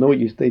together. People know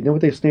they know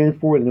what they stand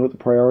for. They know what the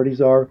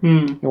priorities are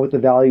and what the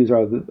values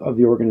are of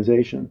the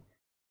organization.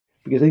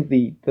 Because I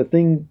think the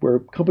thing where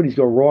companies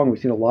go wrong, we've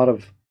seen a lot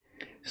of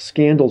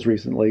scandals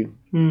recently,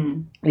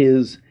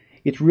 is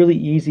it's really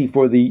easy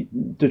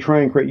to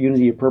try and create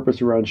unity of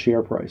purpose around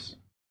share price.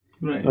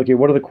 Right. Okay,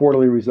 what are the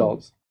quarterly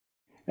results?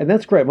 And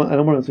that's great. I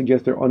don't want to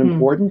suggest they're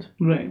unimportant.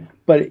 Right.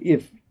 But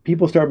if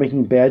people start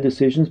making bad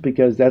decisions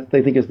because that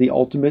they think is the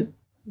ultimate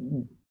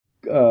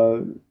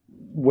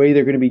way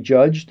they're going to be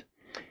judged,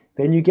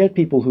 then you get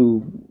people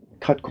who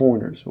cut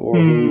corners or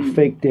who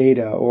fake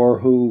data or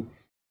who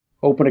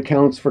open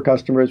accounts for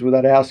customers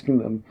without asking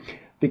them,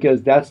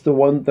 because that's the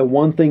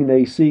one thing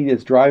they see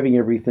that's driving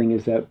everything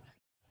is that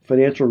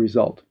financial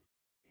result.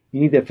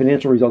 You need that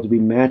financial result to be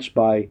matched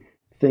by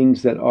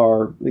things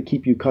that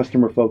keep you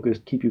customer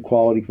focused, keep you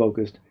quality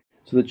focused,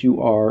 so that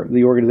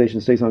the organization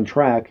stays on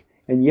track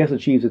and yes,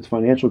 achieves its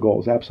financial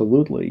goals,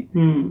 absolutely,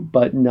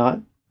 but not,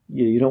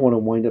 you don't want to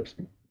wind up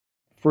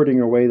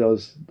frittering away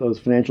those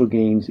financial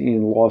gains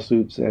in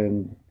lawsuits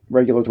and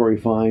regulatory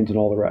fines and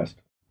all the rest.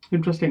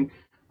 Interesting.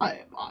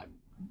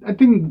 I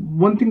think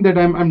one thing that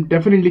I'm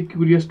definitely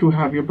curious to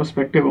have your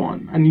perspective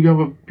on, and you have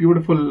a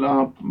beautiful,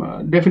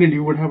 definitely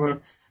you would have a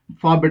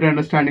far better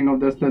understanding of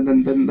this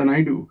than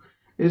I do,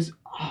 is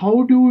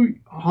how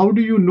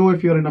do you know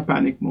if you're in a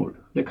panic mode?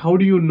 Like how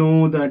do you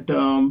know that?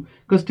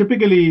 Because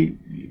typically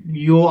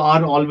you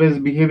are always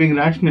behaving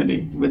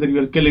rationally, whether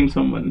you're killing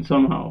someone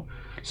somehow.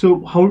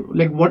 So how,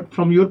 like, what,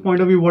 from your point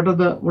of view, what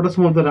are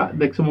some of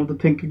the some of the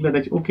thinking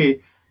that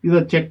okay, these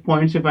are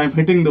checkpoints. If I'm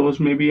hitting those,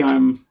 maybe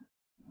I'm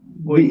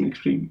going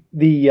extreme.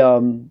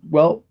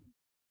 Well,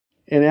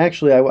 and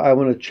actually, I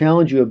want to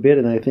challenge you a bit,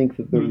 and I think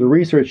that the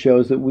research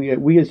shows that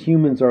we as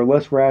humans are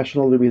less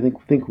rational than we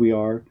think we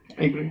are.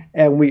 I agree.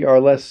 And we are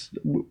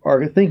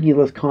thinking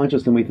less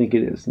conscious than we think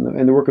it is.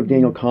 And the work of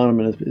Daniel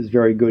Kahneman is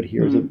very good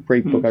here. It's a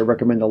great book I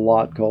recommend a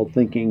lot called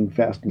Thinking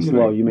Fast and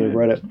Slow. You may have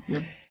read it.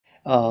 Yeah.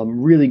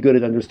 Really good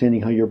at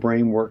understanding how your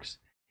brain works.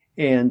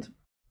 And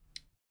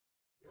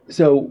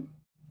so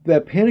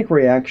that panic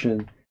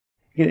reaction,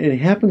 it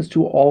happens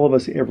to all of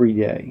us every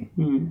day.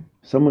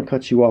 Someone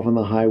cuts you off on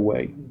the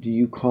highway. Do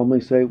you calmly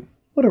say,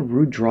 "What a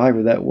rude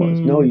driver that was"?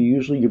 No,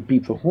 you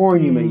beep the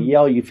horn, you may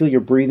yell, you feel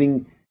your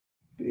breathing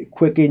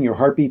quicken, your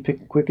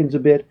heartbeat quickens a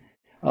bit.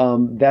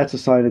 That's a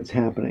sign it's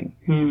happening.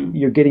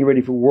 You're getting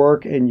ready for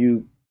work, and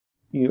you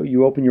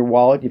open your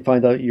wallet, you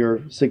find out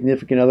your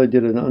significant other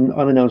did an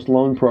unannounced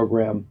loan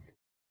program.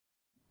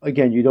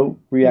 Again, you don't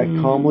react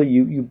calmly.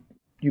 You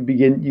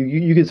begin,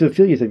 you can sort of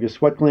feel yourself, your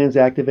sweat glands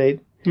activate.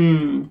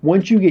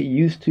 Once you get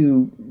used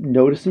to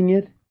noticing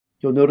it,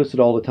 you'll notice it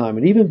all the time.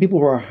 And even people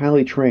who are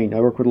highly trained, I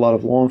work with a lot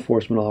of law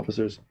enforcement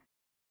officers,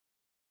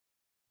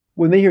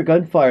 when they hear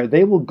gunfire,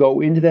 they will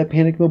go into that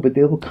panic mode, but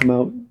they will come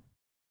out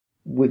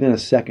within a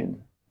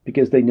second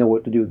because they know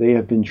what to do. They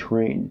have been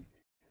trained.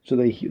 So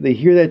they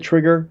hear that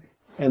trigger,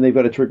 and they've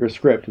got a trigger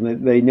script,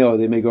 and they know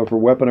they may go for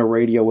weapon or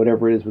radio,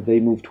 whatever it is, but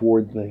they move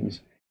toward things.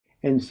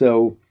 And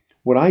so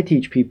what I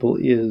teach people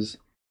is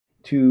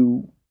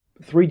 3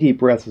 deep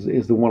breaths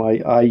is the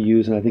one I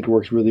use, and I think it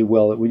works really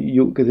well.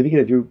 Because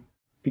if you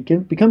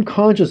become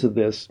conscious of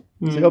this,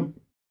 say, "Oh,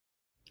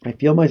 I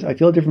feel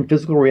a different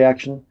physical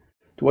reaction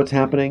to what's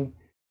happening."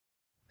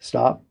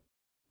 Stop.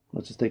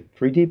 Let's just take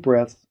 3 deep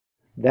breaths.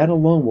 That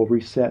alone will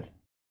reset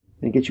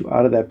and get you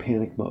out of that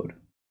panic mode,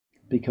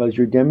 because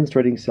you're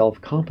demonstrating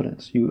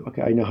self-confidence.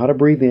 I know how to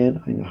breathe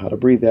in. I know how to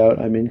breathe out.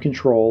 I'm in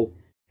control.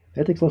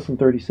 That takes less than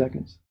 30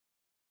 seconds.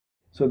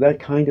 So that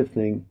kind of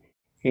thing.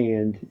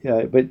 And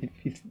but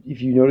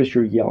if you notice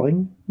you're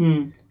yelling,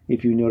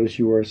 if you notice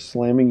you are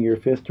slamming your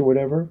fist or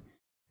whatever,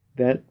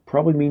 that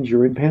probably means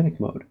you're in panic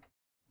mode.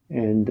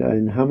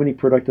 And how many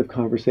productive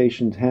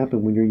conversations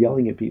happen when you're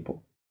yelling at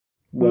people,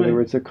 whether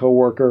it's a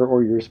coworker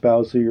or your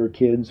spouse or your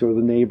kids or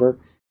the neighbor,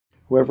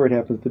 whoever it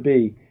happens to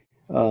be.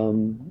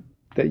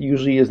 That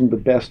usually isn't the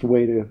best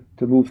way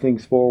to move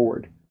things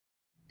forward.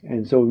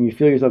 And so when you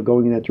feel yourself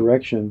going in that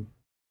direction,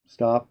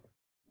 stop,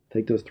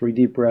 take those 3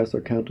 deep breaths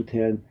or count to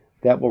 10.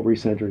 That will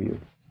recenter you.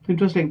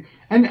 Interesting.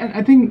 And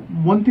I think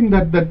one thing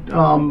that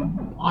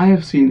I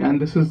have seen,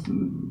 and this is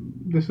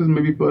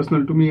maybe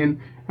personal to me, and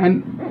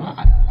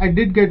I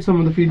did get some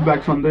of the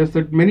feedbacks on this,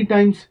 that many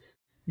times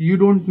you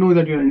don't know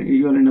that you're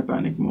in a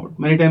panic mode.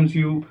 Many times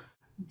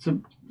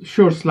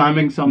sure,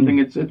 slamming something,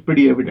 it's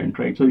pretty evident,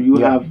 right? So you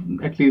have,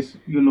 at least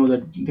you know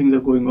that things are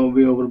going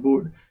way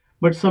overboard.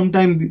 But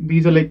sometimes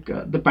these are like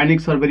the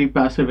panics are very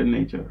passive in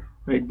nature,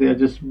 right? They are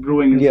just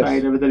brewing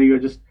inside.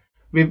 Yes.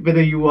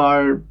 Whether you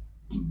are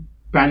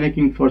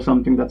panicking for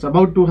something that's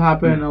about to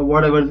happen or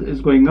whatever is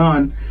going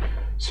on.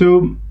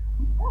 So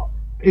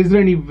is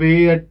there any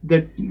way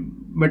that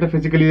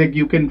metaphysically, like,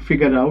 you can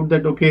figure out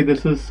that, okay,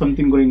 this is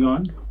something going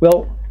on?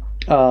 Well,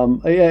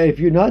 if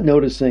you're not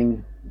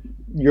noticing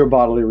your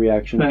bodily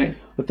reaction,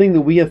 the thing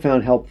that we have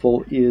found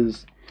helpful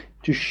is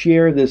to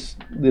share this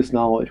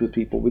knowledge with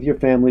people, with your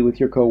family,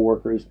 with your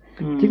coworkers,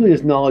 particularly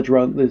this knowledge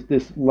around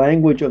this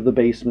language of the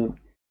basement,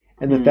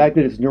 and the fact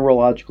that it's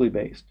neurologically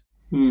based.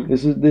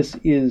 This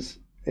is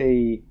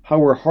how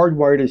we're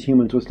hardwired as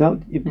humans. So it's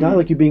not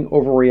like you're being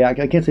overreactive.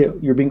 I can't say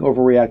you're being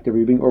overreactive or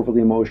you're being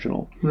overly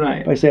emotional.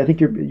 Right. But I say I think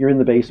you're in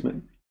the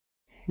basement,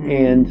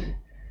 and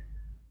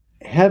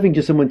having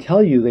just someone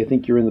tell you they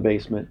think you're in the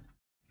basement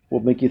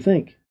will make you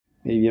think,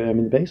 maybe I'm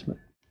in the basement.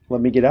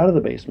 Let me get out of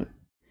the basement.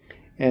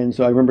 And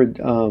so I remember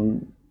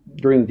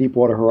during the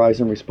Deepwater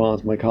Horizon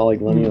response, my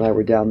colleague Lenny and I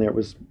were down there. It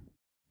was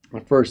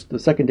the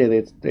second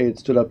day they had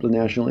stood up the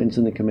National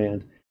Incident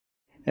Command.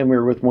 And we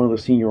were with one of the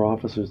senior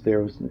officers there,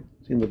 was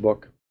in the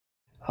book,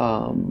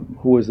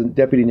 who was the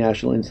Deputy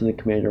National Incident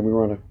Commander. We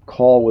were on a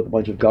call with a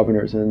bunch of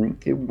governors, and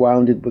it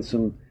wounded with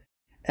some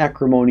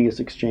acrimonious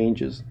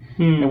exchanges.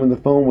 And when the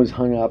phone was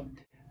hung up,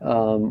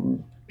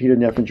 Peter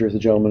Neffinger is the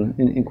gentleman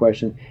in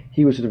question.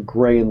 He was sort of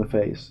gray in the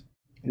face.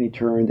 And he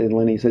turned, and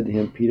Lenny said to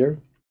him, "Peter,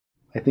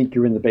 I think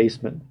you're in the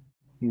basement."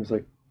 He was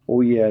like,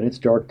 "Oh yeah, and it's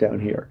dark down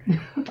here."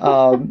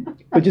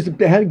 But just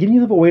giving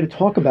you a way to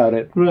talk about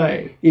it,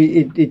 right?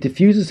 It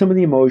diffuses some of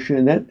the emotion,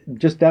 and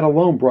that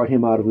alone brought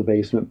him out of the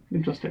basement.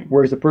 Interesting.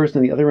 Whereas the person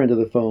on the other end of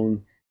the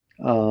phone,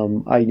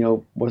 I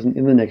know wasn't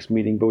in the next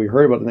meeting, but we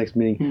heard about the next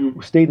meeting,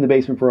 stayed in the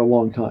basement for a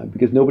long time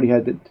because nobody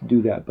had to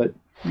do that. But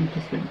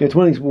interesting. It's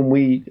one of these when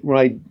we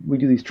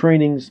do these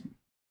trainings,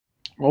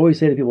 I always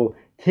say to people,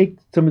 take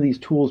some of these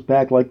tools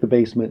back, like the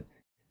basement.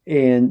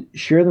 and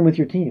share them with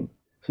your team.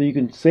 So you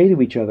can say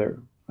to each other,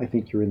 I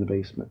think you're in the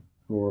basement,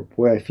 or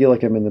boy, I feel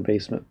like I'm in the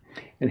basement.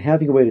 And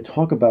having a way to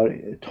talk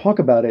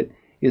about it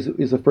is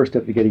the first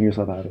step to getting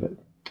yourself out of it.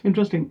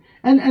 Interesting.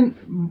 And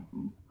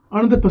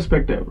another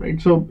perspective,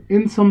 right? So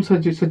in some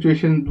such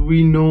situations,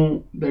 we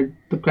know that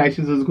the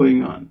crisis is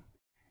going on.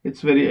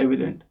 It's very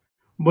evident.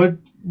 But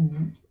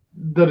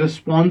the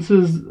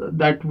responses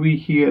that we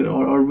hear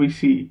or we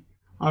see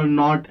are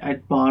not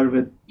at par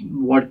with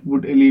what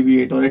would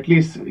alleviate or at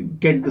least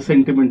get the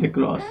sentiment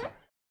across.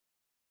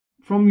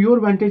 From your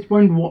vantage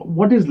point,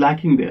 what is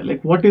lacking there?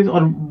 Like what are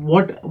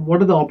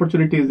the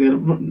opportunities there?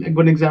 Like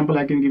one example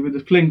I can give you, the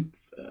Flint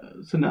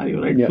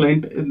scenario, right? Yeah.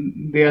 Flint,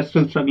 they are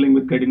still struggling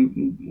with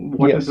getting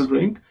water Yes. to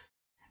drink,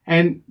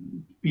 and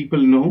people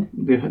know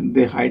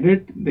they hide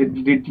it. They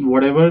did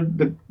whatever,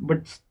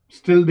 but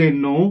still they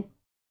know.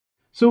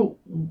 So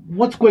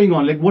what's going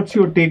on? Like, what's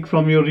your take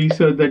from your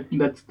research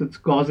that's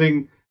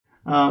causing,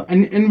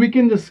 and we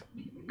can just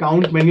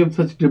count many of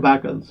such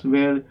debacles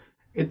where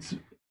it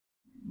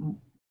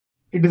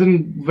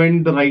doesn't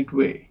went the right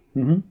way.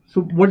 Mm-hmm.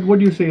 So what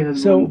do you say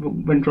has So-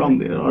 went wrong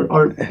there,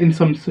 or in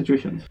some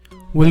situations?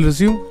 We'll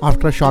resume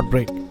after a short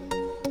break.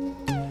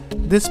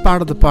 This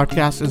part of the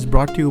podcast is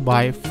brought to you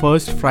by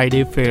First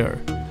Friday Fair,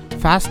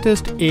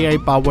 fastest AI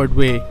powered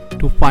way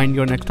to find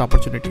your next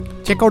opportunity.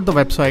 Check out the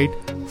website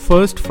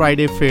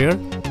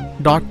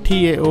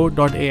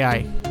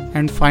firstfridayfair.tao.ai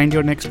and find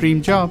your next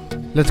dream job.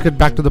 Let's get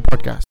back to the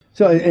podcast.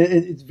 So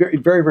it's very,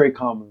 very, very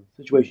common.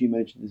 The situation you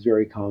mentioned is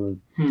very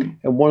common.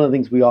 And one of the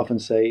things we often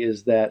say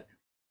is that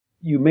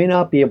you may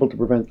not be able to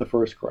prevent the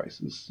first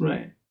crisis.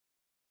 Right.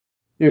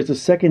 There's a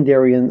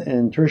secondary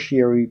and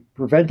tertiary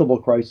preventable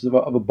crisis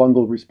of a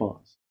bungled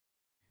response.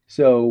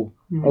 So,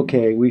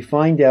 okay, we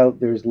find out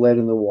there's lead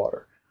in the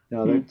water.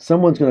 Now,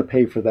 someone's going to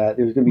pay for that.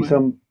 There's going to be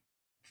some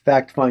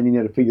fact-finding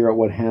there to figure out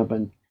what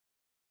happened.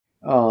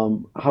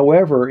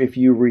 However, if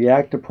you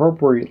react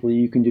appropriately,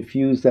 you can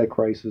diffuse that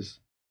crisis.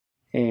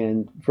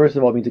 And first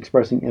of all, it means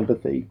expressing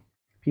empathy.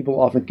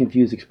 People often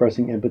confuse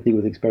expressing empathy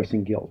with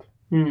expressing guilt.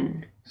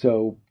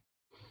 So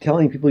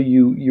telling people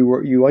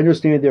you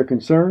understand their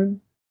concern,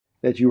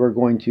 that you are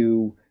going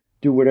to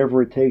do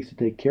whatever it takes to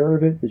take care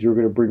of it, that you're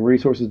going to bring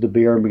resources to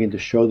bear and begin to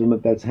show them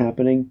that that's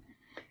happening,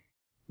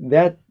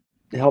 that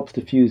helps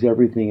diffuse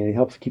everything, and it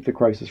helps keep the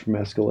crisis from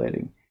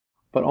escalating.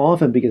 But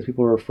often, because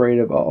people are afraid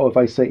of, if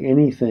I say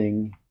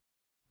anything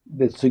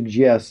that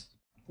suggests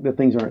that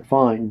things aren't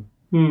fine,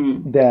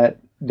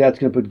 that's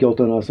going to put guilt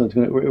on us, and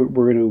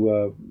we're going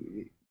to,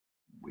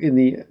 in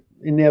the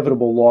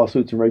inevitable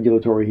lawsuits and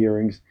regulatory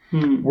hearings,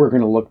 we're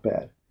going to look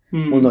bad.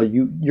 Well, no,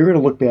 you're going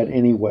to look bad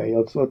anyway.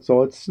 Let's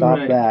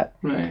stop that.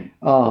 Right.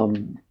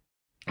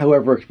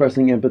 However,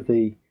 expressing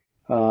empathy,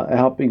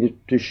 helping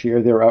to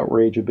share their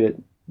outrage a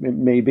bit,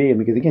 maybe,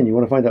 because again, you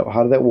want to find out,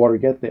 how did that water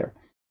get there?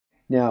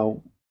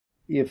 Now,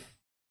 if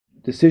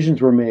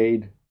decisions were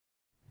made,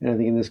 and I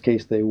think in this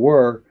case they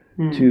were,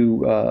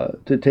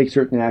 to take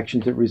certain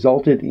actions that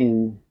resulted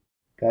in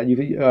that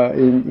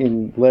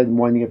in lead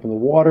winding up in the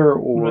water,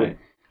 or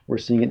we're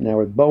seeing it now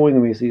with Boeing,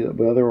 and we see it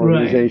with other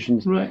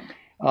organizations. Right.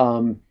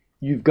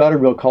 You've got a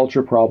real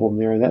culture problem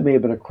there, and that may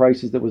have been a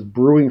crisis that was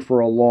brewing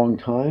for a long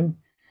time,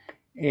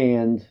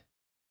 and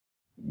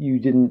you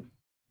didn't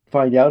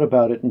find out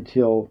about it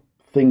until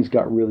things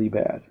got really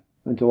bad.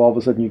 Until all of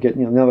a sudden you get,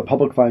 now the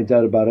public finds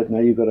out about it. Now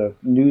you've got a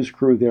news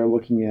crew there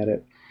looking at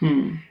it.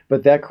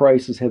 But that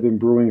crisis had been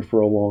brewing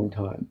for a long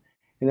time.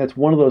 And that's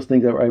one of those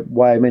things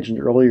why I mentioned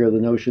earlier the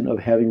notion of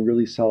having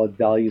really solid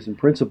values and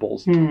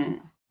principles,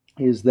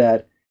 is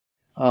that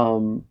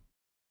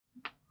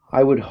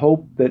I would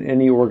hope that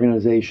any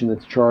organization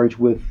that's charged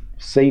with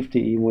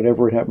safety,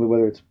 whatever it happens,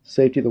 whether it's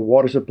safety of the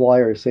water supply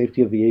or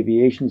safety of the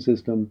aviation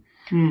system,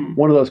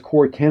 one of those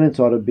core tenets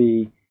ought to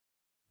be,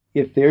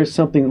 if there's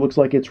something that looks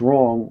like it's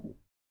wrong,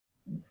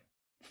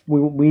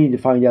 we need to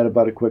find out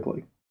about it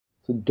quickly.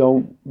 So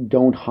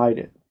don't hide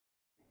it.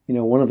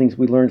 One of the things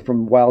we learned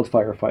from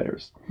wildfire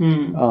fighters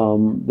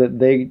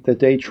that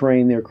they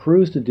train their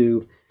crews to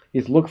do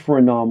is look for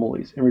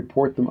anomalies and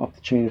report them up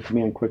the chain of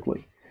command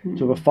quickly.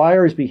 So if a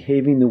fire is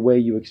behaving the way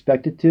you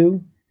expect it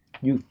to,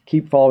 you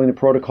keep following the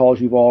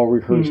protocols you've all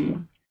rehearsed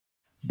them.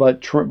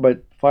 But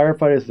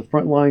firefighters, the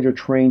front lines, are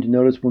trained to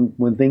notice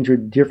when things are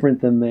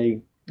different than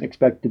they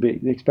expect to be.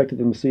 They expected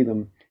them to see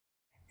them.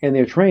 And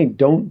they're trained,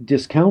 don't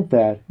discount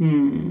that.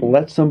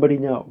 Let somebody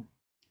know.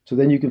 So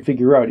then you can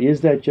figure out,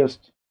 is that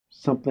just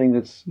something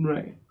that's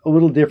a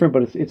little different,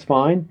 but it's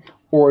fine?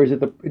 Or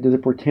does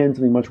it portend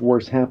something much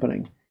worse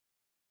happening?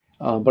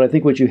 But I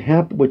think what you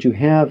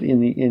have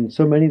in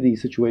so many of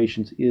these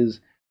situations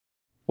is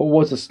what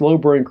was a slow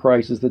burn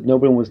crisis that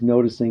nobody was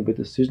noticing, but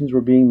decisions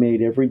were being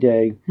made every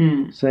day,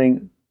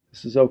 saying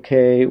this is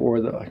okay, or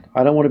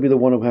I don't want to be the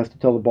one who has to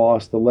tell the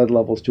boss the lead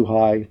level's too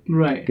high,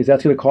 because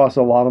that's going to cost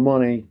a lot of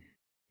money,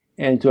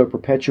 and so it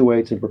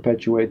perpetuates and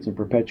perpetuates and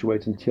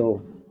perpetuates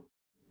until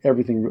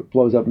everything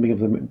blows up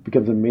and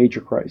becomes a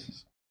major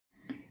crisis.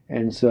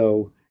 And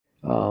so,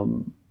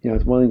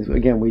 it's one of the things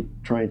again we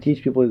try and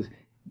teach people is,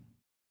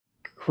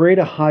 create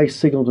a high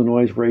signal to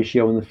noise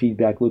ratio in the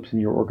feedback loops in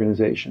your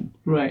organization,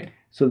 Right.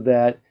 so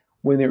that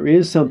when there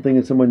is something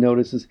that someone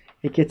notices,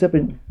 it gets up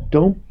and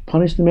don't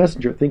punish the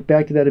messenger. Think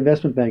back to that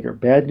investment banker.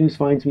 Bad news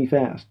finds me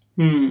fast.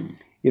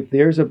 If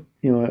there's a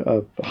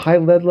high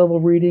lead level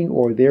reading,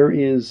 or there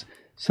is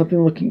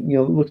something looking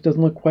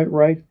doesn't look quite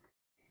right,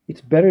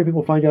 it's better if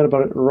people find out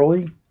about it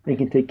early and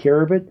can take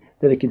care of it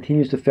than it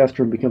continues to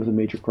fester and becomes a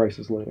major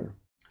crisis later.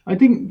 I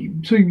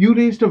think so. You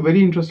raised a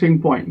very interesting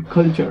point,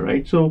 culture,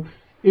 right? So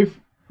if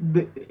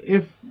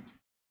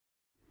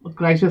a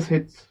crisis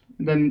hits,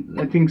 then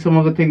I think some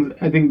of the things,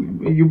 I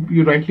think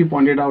you rightly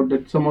pointed out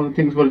that some of the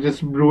things were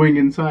just brewing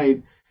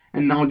inside,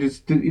 and now it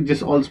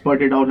just all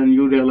spurted out, and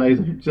you realize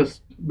it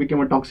just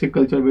became a toxic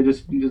culture where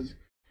just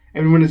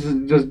everyone is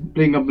just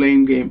playing a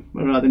blame game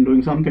rather than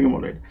doing something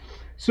about it.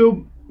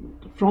 So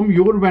from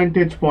your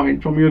vantage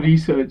point, from your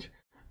research,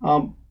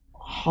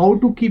 how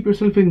to keep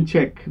yourself in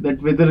check,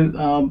 that whether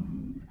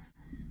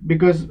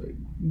because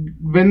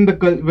when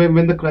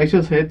the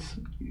crisis hits,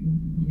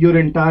 your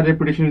entire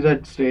reputation is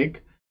at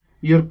stake.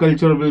 Your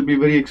culture will be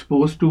very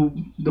exposed to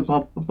the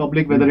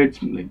public, whether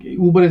it's like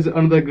Uber is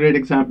another great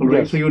example, right?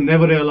 Yes. So you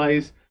never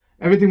realize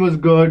everything was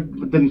good,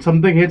 but then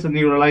something hits and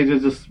you realize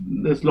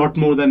there's a lot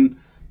more than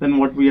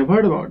what we have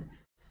heard about.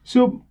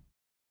 So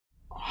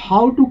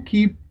how to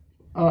keep,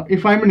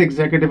 if I'm an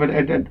executive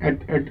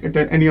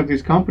at any of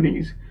these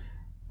companies,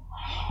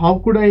 how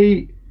could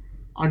I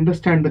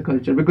understand the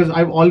culture? Because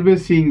I've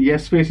always seen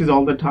yes faces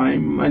all the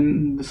time,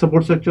 and the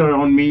support structure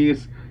around me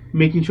is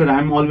making sure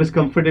I'm always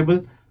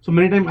comfortable. So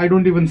many times I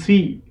don't even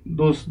see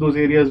those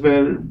areas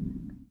where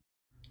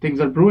things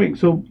are brewing.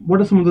 So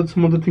what are some of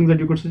the things that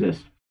you could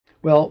suggest?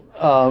 Well,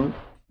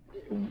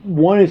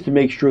 one is to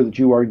make sure that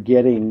you are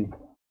getting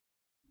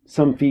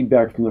some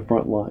feedback from the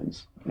front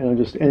lines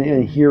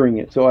and hearing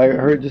it. So I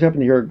happened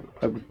to hear.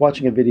 I was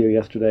watching a video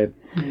yesterday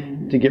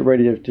to get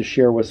ready to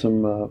share with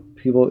some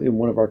people in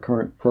one of our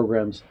current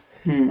programs.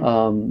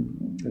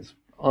 It's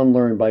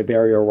Unlearn by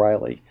Barry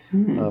O'Reilly.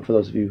 For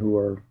those of you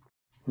who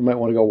might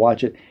want to go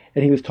watch it.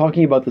 And he was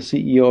talking about the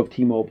CEO of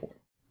T-Mobile.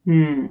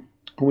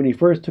 When he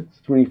first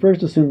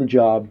assumed the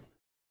job,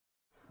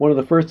 one of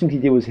the first things he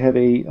did was have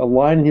a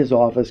line in his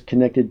office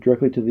connected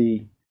directly to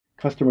the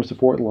customer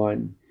support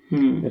line.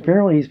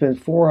 Apparently, he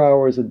spent 4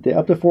 hours a day,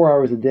 up to 4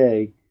 hours a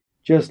day,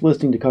 just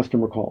listening to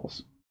customer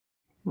calls.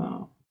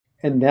 Wow.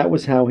 And that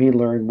was how he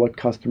learned what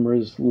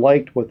customers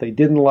liked, what they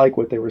didn't like,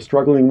 what they were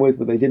struggling with,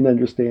 what they didn't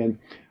understand,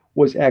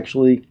 was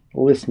actually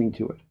listening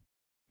to it.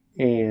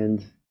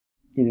 And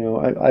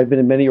I've been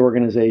in many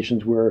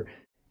organizations where,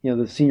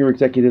 the senior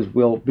executives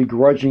will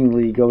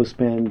begrudgingly go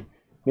spend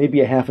maybe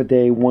a half a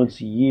day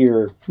once a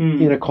year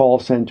in a call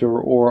center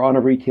or on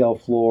a retail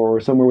floor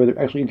or somewhere where they're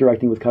actually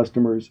interacting with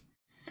customers.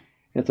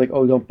 And it's like,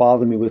 oh, don't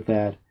bother me with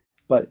that.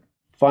 But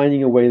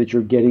finding a way that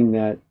you're getting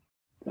that,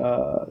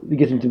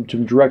 getting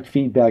some direct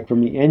feedback from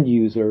the end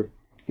user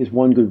is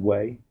one good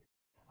way.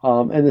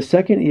 And the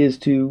second is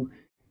to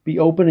be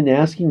open and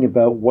asking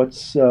about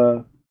what's,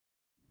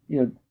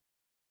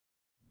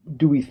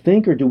 do we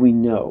think or do we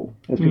know,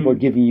 as people are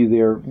giving you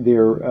their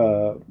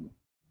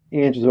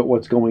answers about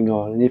what's going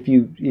on. And if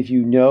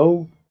you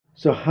know,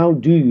 so how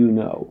do you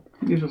know?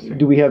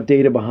 Do we have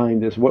data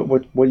behind this?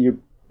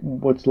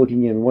 What's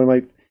looking in? One of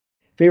my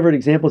favorite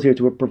examples here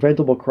to a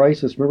preventable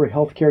crisis. Remember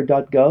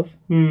healthcare.gov?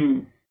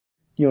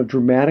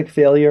 Dramatic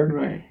failure.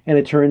 Right. And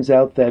it turns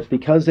out that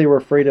because they were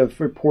afraid of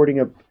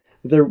reporting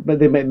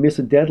they might miss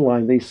a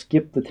deadline, they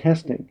skipped the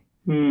testing.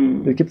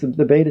 They skipped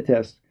the beta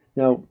test.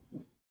 Now,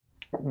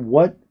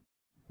 what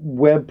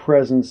web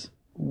presence,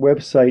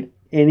 website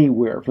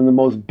anywhere, from the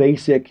most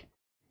basic,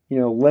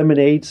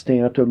 lemonade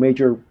stand up to a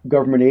major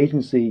government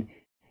agency,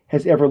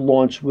 has ever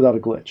launched without a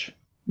glitch?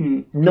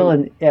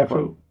 None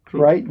ever. True.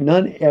 Right?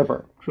 None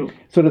ever. True.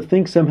 So to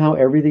think somehow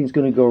everything's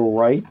going to go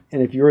right,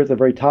 and if you're at the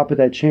very top of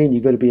that chain,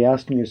 you've got to be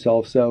asking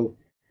yourself, so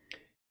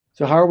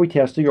how are we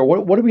testing, or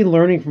what are we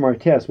learning from our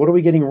tests? What are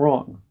we getting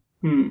wrong?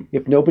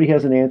 If nobody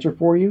has an answer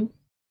for you,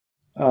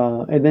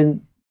 and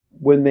then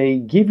when they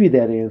give you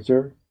that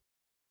answer,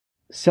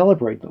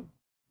 celebrate them.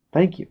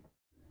 Thank you.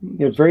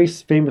 A very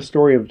famous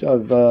story of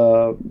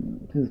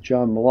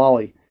John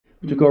Mullally,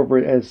 who took over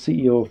as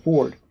CEO of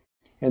Ford.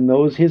 And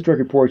his direct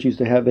reports used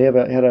to had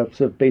a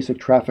sort of basic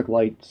traffic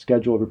light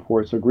schedule of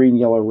reports, so green,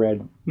 yellow,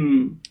 red.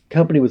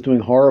 Company was doing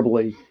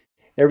horribly.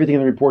 Everything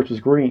in the reports was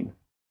green.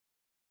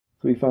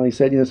 So he finally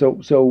said,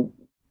 so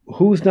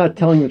who's not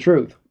telling the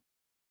truth?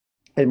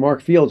 And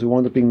Mark Fields, who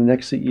wound up being the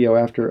next CEO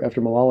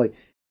after Mullally,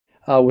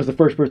 was the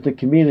first person to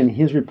come in, and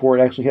his report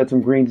actually had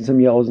some greens and some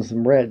yellows and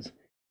some reds.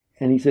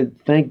 And he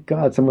said, thank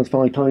God someone's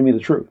finally telling me the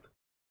truth.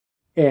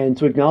 And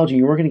so acknowledging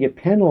you weren't going to get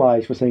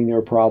penalized for saying there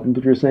are problems,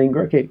 but you're saying,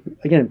 okay,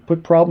 again,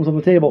 put problems on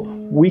the table.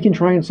 We can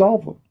try and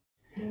solve them,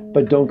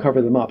 but don't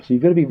cover them up. So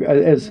you've got to be,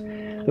 as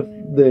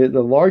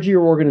the larger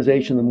your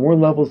organization, the more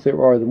levels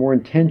there are, the more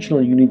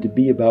intentional you need to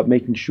be about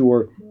making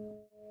sure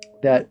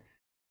that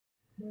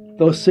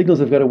those signals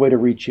have got a way to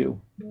reach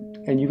you.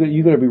 And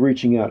you got to be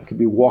reaching out. It could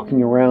be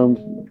walking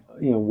around,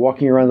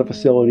 walking around the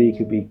facility. It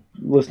could be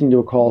listening to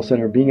a call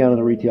center, being out on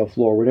the retail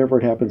floor, whatever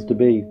it happens to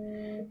be.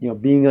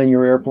 Being on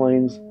your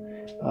airplanes,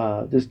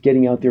 just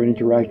getting out there and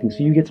interacting,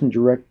 so you get some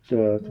direct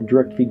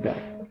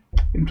feedback.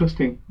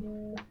 Interesting.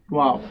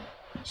 Wow.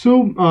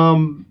 So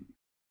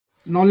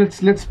now let's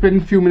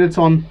spend a few minutes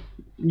on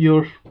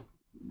your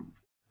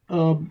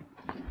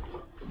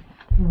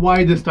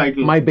why this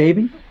title? My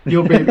baby?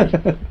 Your baby.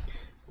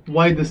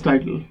 Why this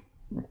title?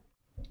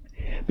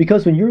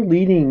 Because when you're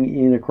leading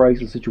in a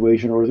crisis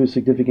situation or through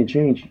significant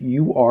change,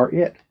 you are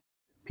it.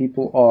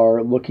 People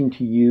are looking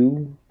to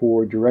you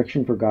for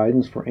direction, for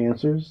guidance, for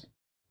answers,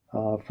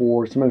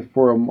 sometimes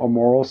for a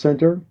moral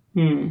center,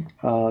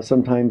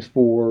 sometimes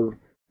for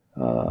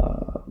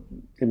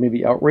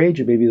maybe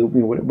outrage, or maybe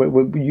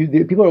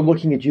people are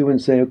looking at you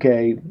and saying,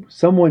 okay,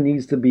 someone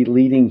needs to be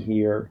leading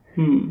here,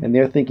 and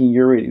they're thinking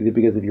you're it, either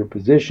because of your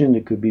position,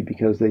 it could be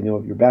because they know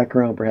of your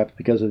background, perhaps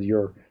because of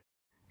your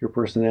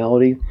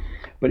personality.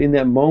 But in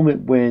that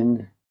moment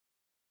when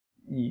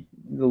the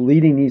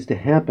leading needs to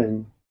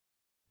happen,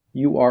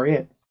 you are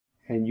it,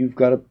 and you've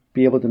got to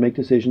be able to make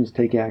decisions,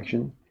 take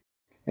action.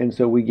 And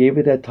so we gave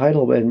it that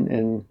title,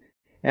 and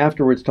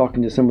afterwards,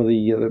 talking to some of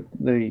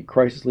the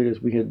crisis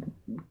leaders we had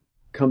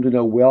come to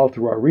know well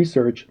through our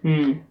research,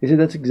 they said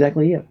that's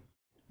exactly it.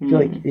 I feel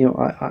like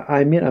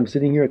I'm it. I'm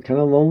sitting here, it's kind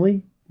of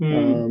lonely,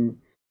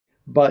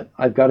 but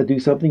I've got to do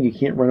something. You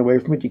can't run away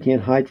from it. You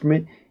can't hide from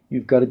it.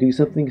 You've got to do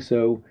something.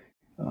 So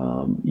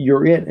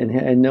you're it,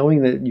 and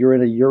knowing that you're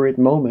in a you're it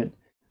moment,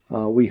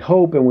 we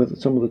hope, and with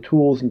some of the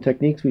tools and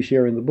techniques we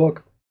share in the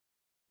book,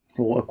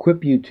 will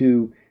equip you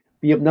to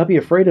not be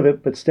afraid of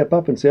it, but step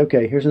up and say,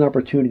 okay, here's an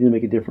opportunity to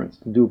make a difference,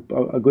 to do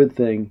a good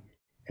thing,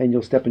 and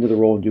you'll step into the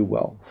role and do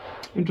well.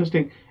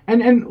 Interesting.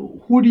 And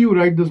who do you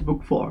write this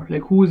book for?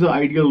 Like, who is the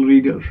ideal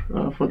reader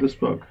for this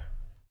book?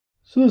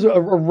 So there's a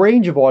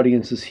range of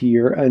audiences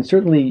here, and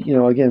certainly,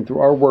 again, through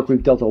our work,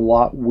 we've dealt a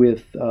lot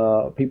with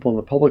people in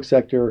the public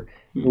sector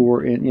who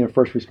are in,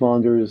 first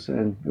responders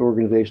and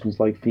organizations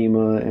like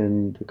FEMA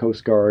and the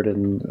Coast Guard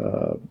and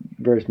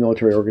various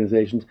military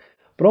organizations,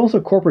 but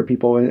also corporate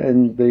people.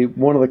 And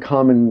one of the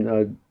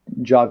common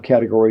job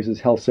categories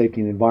is health,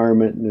 safety, and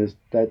environment, and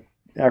that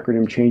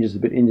acronym changes a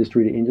bit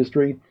industry to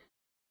industry.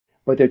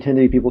 But there tend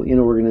to be people in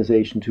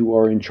organizations who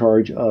are in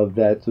charge of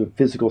that sort of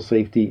physical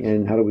safety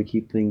and how do we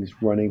keep things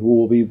running, who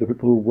will be the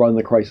people who run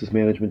the crisis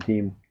management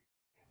team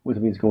when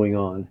something's going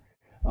on.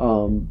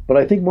 But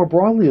I think more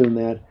broadly than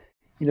that,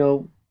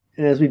 and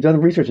as we've done the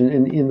research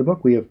in the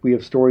book, we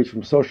have stories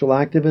from social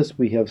activists,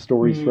 we have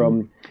stories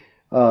from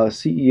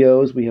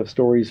CEOs, we have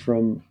stories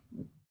from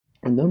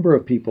a number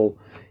of people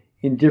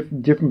in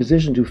different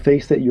positions who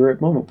face that you're at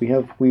moment.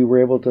 We were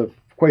able to,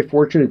 quite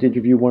fortunate, to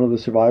interview one of the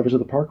survivors of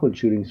the Parkland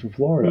shootings from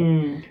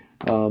Florida,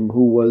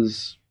 who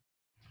was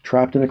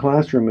trapped in a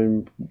classroom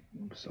and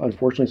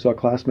unfortunately saw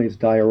classmates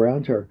die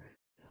around her,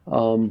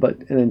 and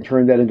then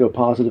turned that into a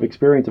positive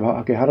experience of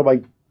how do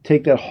I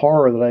take that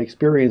horror that I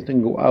experienced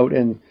and go out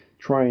and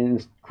try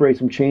and create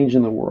some change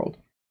in the world.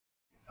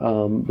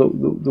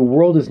 The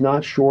world is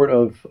not short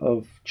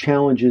of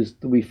challenges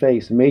that we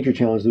face, major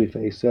challenges that we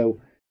face. So,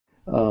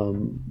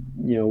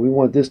 we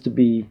want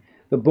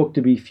the book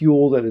to be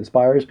fuel that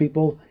inspires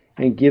people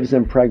and gives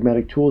them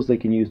pragmatic tools they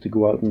can use to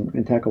go out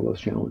and tackle those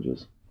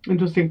challenges.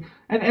 Interesting.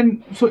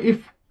 And so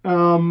if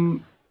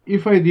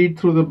I read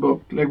through the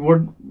book, like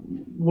what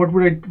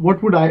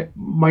would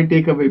my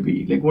takeaway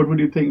be? Like, what would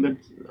you think that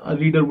a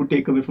reader would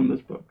take away from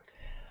this book?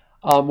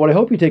 What I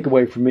hope you take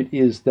away from it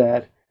is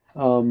that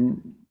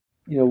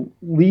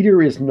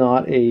leader is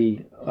not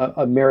a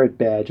merit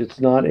badge. It's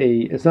not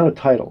a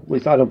title. At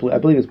least I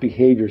believe it's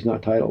behaviors,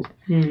 not titles.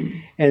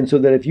 And so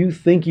that if you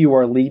think you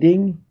are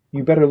leading,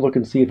 you better look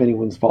and see if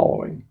anyone's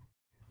following.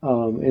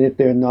 And if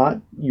they're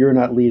not, you're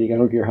not leading. I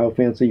don't care how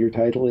fancy your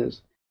title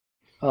is.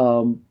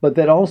 But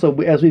that also,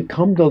 as we've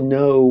come to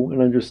know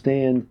and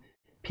understand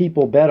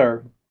people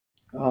better,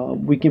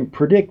 we can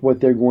predict what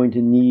they're going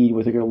to need,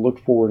 what they're going to look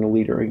for in a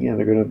leader. Again,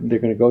 they're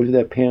going to go through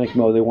that panic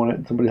mode. They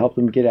want somebody to help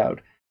them get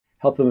out,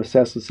 help them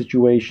assess the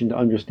situation to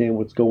understand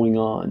what's going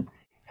on.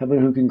 Someone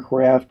who can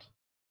craft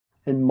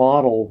and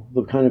model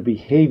the kind of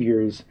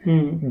behaviors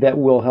that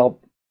will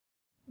help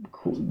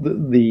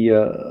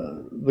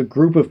the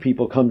group of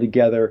people come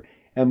together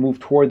and move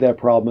toward that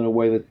problem in a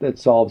way that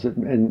solves it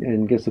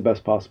and gets the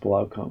best possible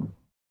outcome.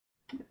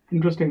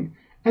 Interesting.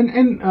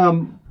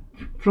 And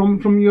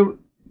from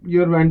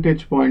your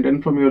vantage point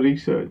and from your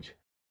research,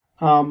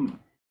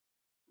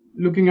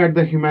 looking at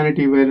the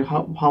humanity,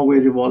 how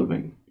we're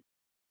evolving,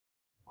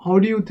 how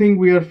do you think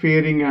we are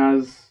faring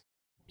as,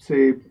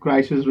 say,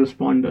 crisis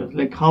responders?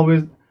 Like,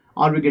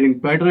 are we getting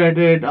better at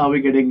it? Are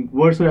we getting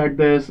worse at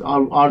this?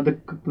 Are the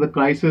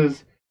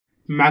crisis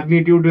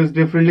magnitude is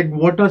different? Like,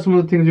 what are some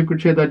of the things you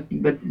could share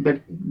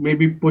that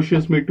maybe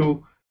pushes me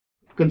to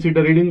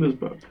consider reading this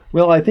book?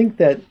 Well, I think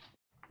that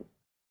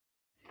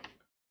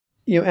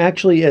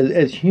actually,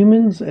 as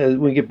humans, as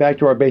we get back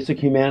to our basic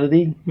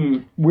humanity,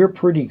 we're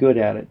pretty good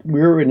at it.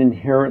 We're an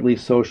inherently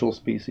social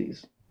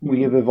species.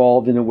 We have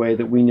evolved in a way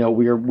that we know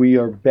we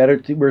are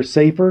better. We're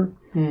safer,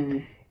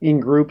 in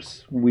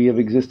groups. We have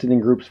existed in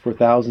groups for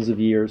thousands of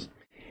years,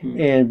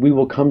 and we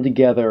will come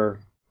together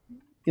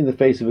in the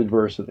face of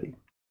adversity.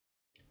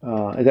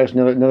 It's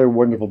actually another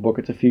wonderful book.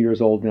 It's a few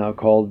years old now,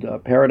 called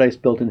Paradise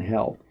Built in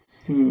Hell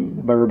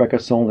by Rebecca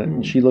Solnit.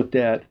 And she looked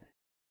at,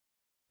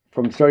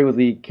 from starting with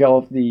the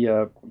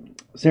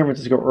San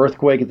Francisco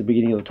earthquake at the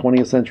beginning of the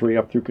 20th century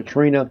up through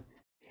Katrina,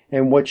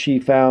 and what she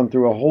found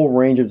through a whole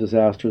range of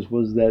disasters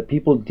was that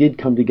people did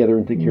come together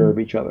and take care of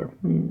each other.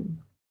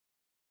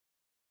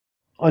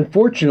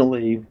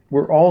 Unfortunately,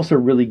 we're also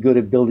really good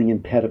at building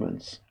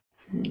impediments.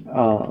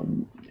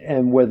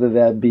 And whether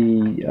that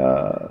be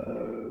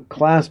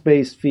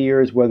class-based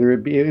fears, whether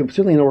it be,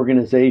 certainly in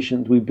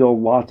organizations, we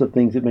build lots of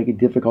things that make it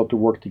difficult to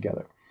work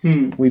together.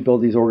 We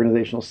build these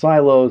organizational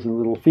silos and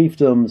little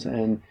fiefdoms,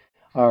 and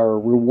our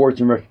rewards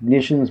and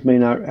recognitions may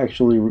not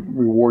actually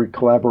reward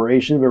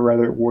collaboration, but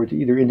rather reward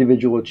either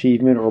individual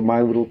achievement or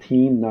my little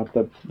team, not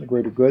the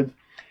greater good.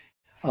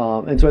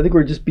 And so I think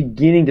we're just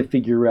beginning to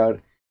figure out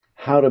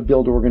how to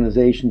build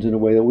organizations in a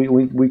way that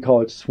we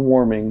call it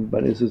swarming,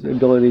 but it's this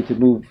ability to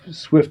move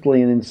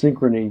swiftly and in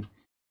synchrony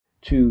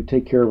to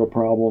take care of a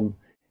problem,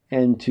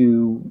 and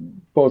to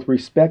both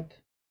respect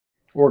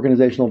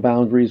organizational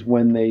boundaries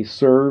when they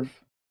serve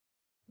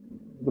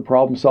the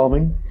problem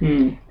solving,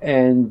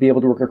 and be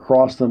able to work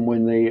across them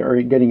when they are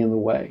getting in the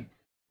way.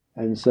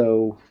 And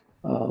so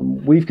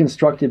we've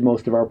constructed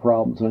most of our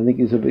problems, and I think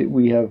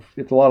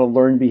it's a lot of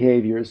learned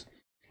behaviors.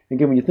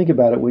 Again, when you think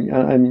about it,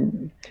 I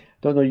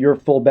don't know your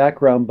full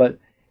background, but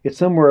it's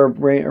somewhere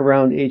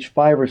around age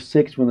 5 or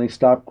 6 when they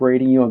stop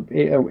grading you and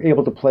are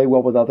able to play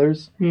well with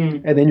others,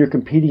 and then you're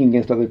competing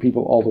against other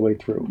people all the way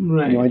through.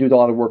 Right. I do a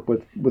lot of work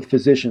with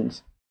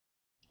physicians,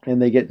 and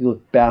they get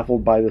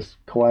baffled by this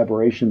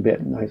collaboration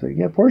bit, and I say,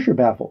 yeah, of course you're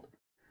baffled,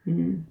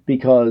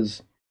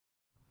 because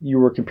you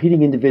were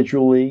competing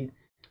individually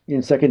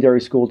in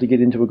secondary school to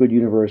get into a good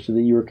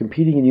university. You were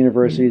competing in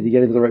university to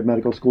get into the right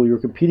medical school. You were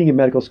competing in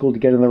medical school to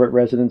get in the right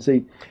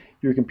residency.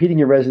 You were competing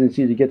in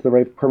residency to get to the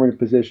right permanent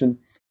position.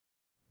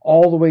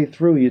 All the way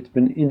through, it's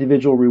been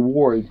individual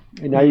reward.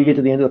 And now you get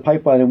to the end of the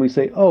pipeline and we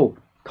say, oh,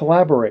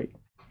 collaborate.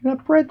 You're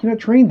not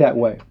trained that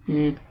way.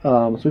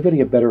 So we've got to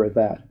get better at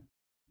that.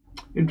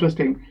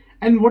 Interesting.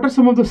 And what are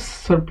some of the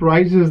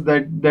surprises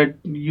that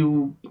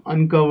you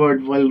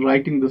uncovered while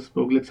writing this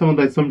book? Like some of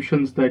the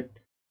assumptions that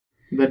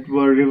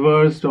were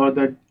reversed or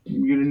that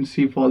you didn't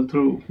see fall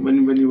through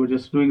when you were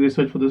just doing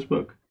research for this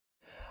book?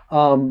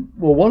 Well,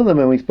 one of them,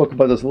 and we spoke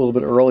about this a little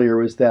bit earlier,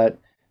 was that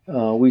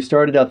we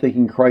started out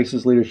thinking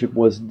crisis leadership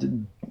was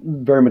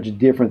very much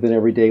different than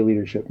everyday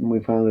leadership, and we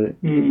found that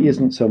it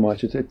isn't so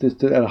much. It's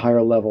at a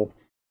higher level.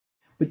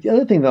 But the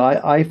other thing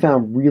that I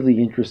found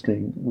really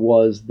interesting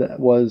was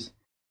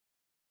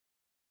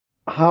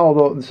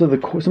how some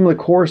of the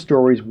core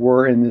stories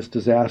were in this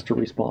disaster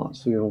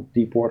response.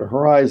 Deepwater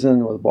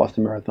Horizon, or the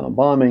Boston Marathon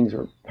bombings,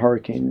 or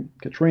Hurricane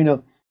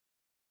Katrina.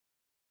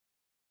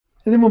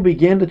 And then when we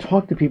began to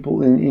talk to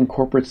people in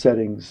corporate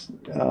settings,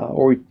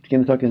 or we began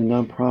to talk in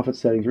nonprofit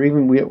settings, or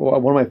even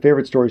one of my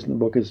favorite stories in the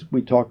book is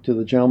we talked to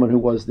the gentleman who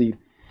was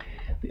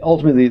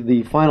ultimately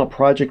the final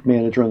project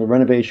manager on the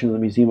renovation of the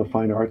Museum of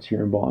Fine Arts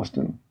here in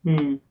Boston,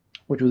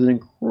 which was an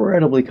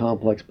incredibly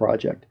complex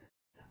project,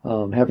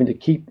 having to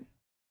keep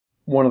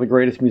one of the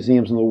greatest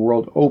museums in the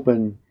world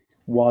open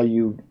while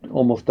you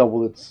almost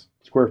doubled its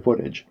square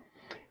footage,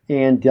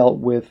 and dealt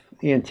with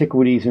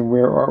antiquities and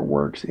rare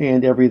artworks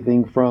and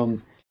everything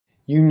from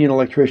union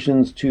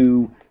electricians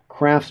to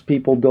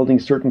craftspeople building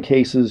certain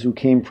cases who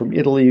came from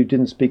Italy who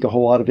didn't speak a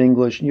whole lot of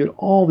English. And you had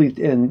all these,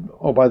 and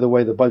oh, by the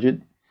way, the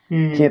budget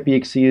can't be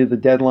exceeded. The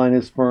deadline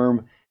is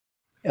firm.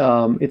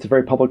 It's a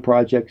very public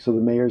project, so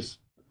the mayor's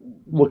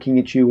looking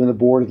at you and the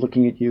board is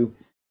looking at you.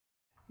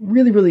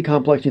 Really, really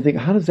complex. You think,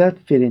 how does that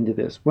fit into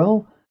this?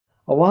 Well,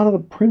 a lot of the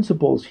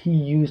principles he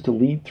used to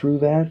lead through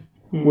that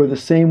were the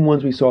same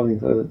ones we saw in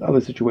these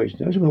other situations.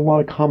 There's a lot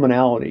of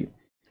commonality.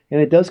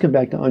 And it does come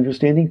back to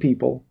understanding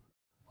people,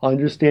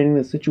 understanding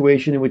the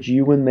situation in which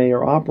you and they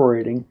are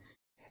operating,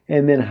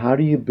 and then how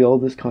do you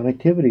build this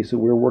connectivity so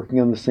we're working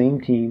on the same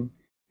team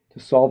to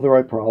solve the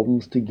right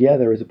problems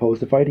together as opposed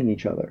to fighting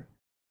each other.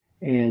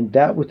 And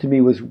that, to me,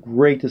 was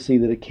great to see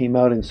that it came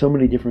out in so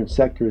many different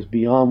sectors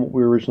beyond what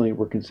we originally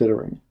were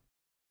considering.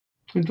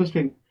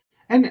 Interesting.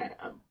 And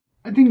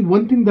I think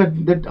one thing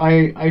that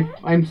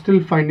I'm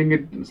still finding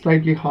it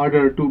slightly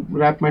harder to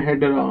wrap my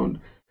head around.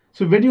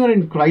 So when you are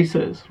in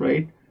crisis,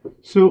 right?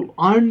 So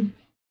aren't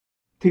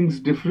things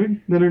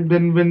different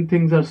than when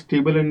things are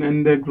stable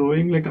and they're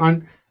growing?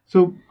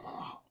 So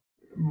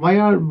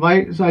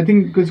I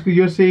think because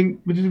you're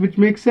saying, which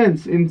makes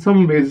sense in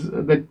some ways,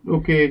 that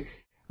okay,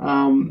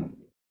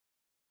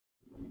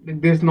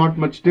 there's not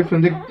much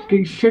difference.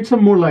 Like, shed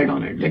some more light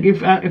on it. Like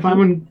if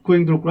I'm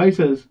going through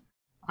crisis,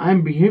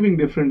 I'm behaving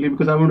differently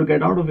because I want to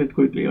get out of it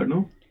quickly, or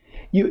no?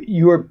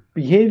 You are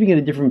behaving at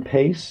a different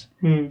pace,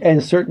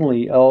 and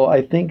certainly,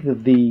 I think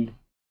that the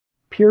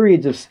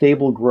periods of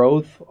stable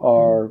growth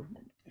are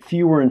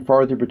fewer and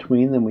farther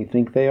between than we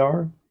think they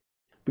are.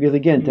 Because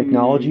again,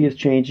 technology is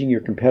changing, your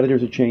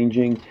competitors are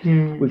changing.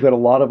 We've got a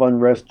lot of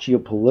unrest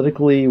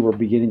geopolitically. We're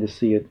beginning to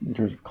see it in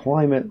terms of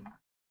climate.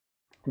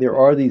 There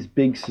are these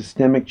big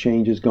systemic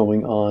changes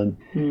going on.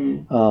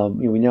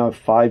 We now have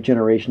 5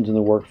 generations in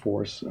the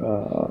workforce,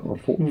 or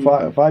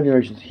five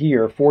generations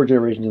here, 4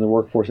 generations in the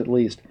workforce at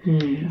least,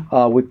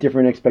 with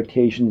different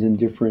expectations and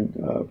different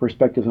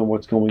perspectives on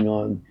what's going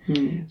on.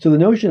 So the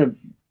notion of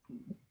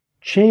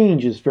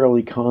change is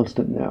fairly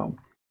constant now,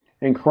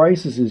 and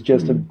crisis is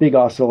just a big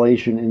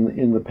oscillation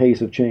in the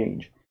pace of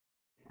change.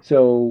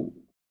 So,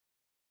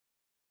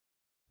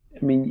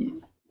 I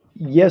mean,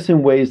 yes,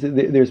 in ways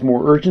there's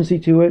more urgency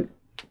to it.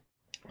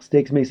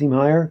 Stakes may seem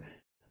higher,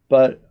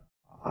 but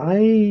I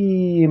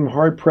am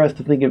hard pressed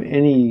to think of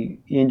any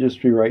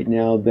industry right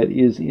now that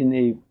is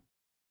in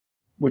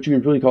what you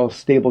could really call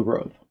stable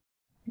growth.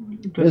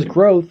 There's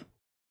growth,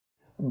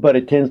 but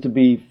it tends to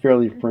be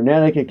fairly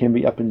frenetic. It can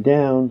be up and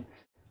down.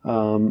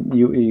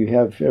 You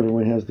have,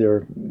 everyone has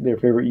their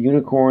favorite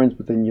unicorns,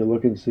 but then you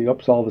look and see,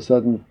 oops, all of a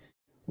sudden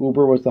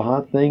Uber was the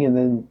hot thing, and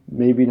then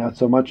maybe not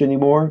so much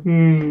anymore.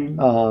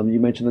 You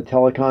mentioned the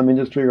telecom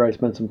industry, where I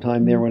spent some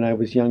time there when I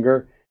was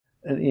younger.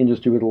 An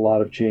industry with a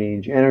lot of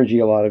change, energy,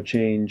 a lot of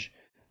change,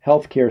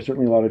 healthcare,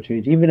 certainly a lot of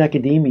change, even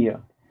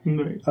academia.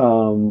 Right.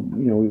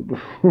 We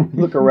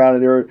look around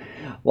and there are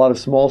a lot of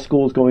small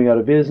schools going out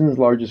of business,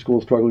 larger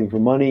schools struggling for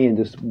money, and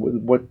just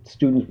what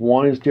students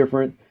want is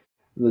different.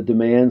 The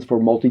demands for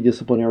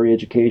multidisciplinary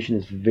education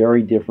is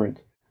very different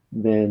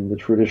than the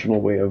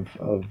traditional way of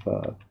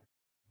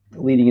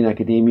leading in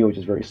academia, which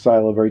is very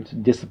siloed, very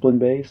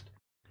discipline-based.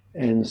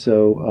 And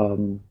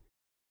so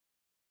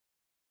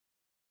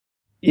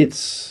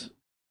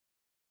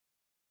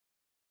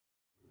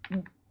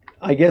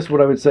I guess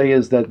what I would say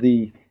is that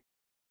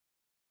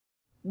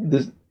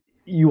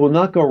you will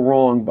not go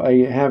wrong by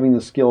having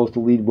the skills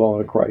to lead well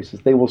in a crisis.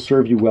 They will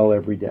serve you well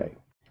every day.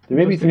 There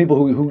may be some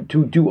people who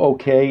do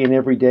okay in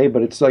every day,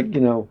 but it's like,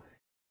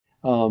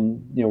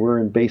 we're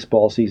in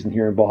baseball season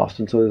here in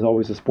Boston, so there's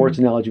always a sports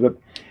analogy. But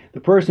the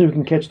person who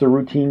can catch the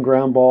routine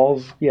ground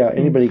balls,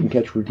 anybody can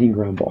catch routine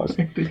ground balls.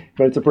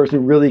 But it's a person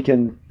who really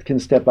can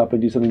step up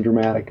and do something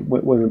dramatic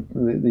when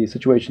the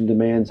situation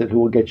demands it, who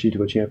will get you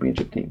to a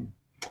championship team.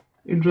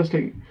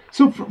 Interesting.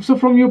 So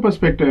from your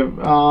perspective,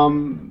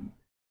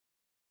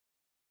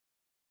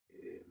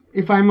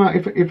 if I'm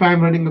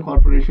running a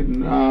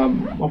corporation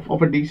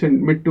of a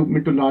decent mid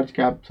to large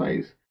cap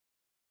size,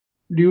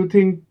 do you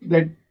think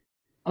that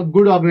a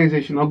good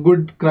organization, a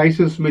good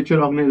crisis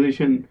mature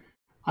organization,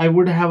 I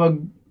would have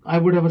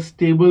a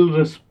stable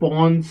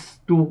response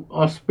to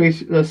a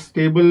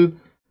stable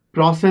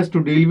process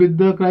to deal with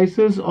the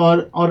crisis,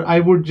 or I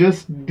would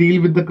just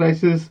deal with the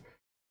crisis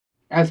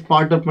as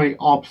part of my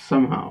ops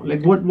somehow?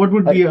 Like what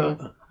would be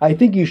I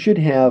think you should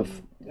have.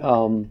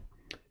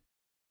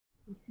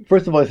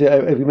 First of all, as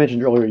we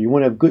mentioned earlier, you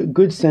want to have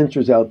good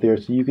sensors out there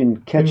so you can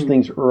catch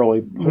things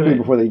early, hopefully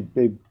before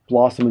they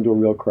blossom into a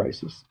real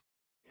crisis.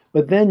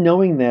 But then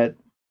knowing that,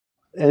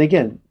 and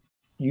again,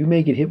 you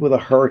may get hit with a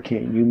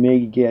hurricane, you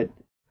may get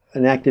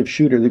an active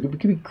shooter. There could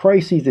be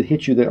crises that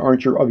hit you that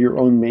aren't of your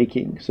own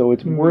making. So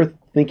it's worth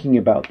thinking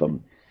about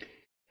them.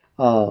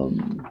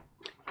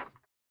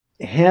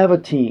 Have a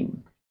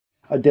team,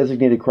 a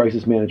designated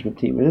crisis management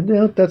team.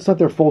 And that's not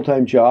their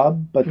full-time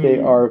job, but they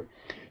are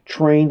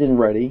trained and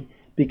ready,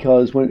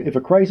 because if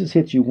a crisis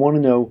hits, you want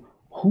to know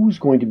who's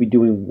going to be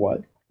doing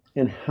what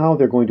and how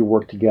they're going to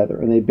work together.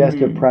 And they best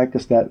have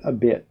practiced that a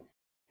bit.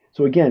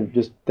 So again,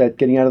 just that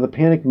getting out of the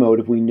panic mode.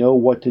 If we know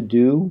what to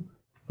do,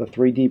 the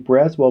 3 deep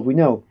breaths, well, if we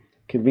know,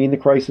 convene the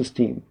crisis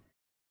team.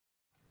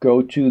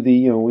 Go to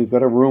we've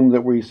got a room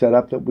that we set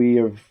up that we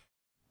have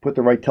put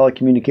the right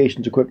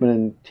telecommunications equipment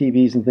and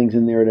TVs and things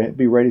in there to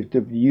be ready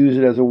to use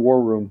it as a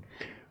war room.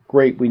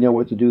 Great, we know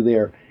what to do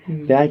there.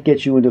 That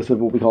gets you into sort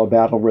of what we call a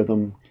battle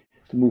rhythm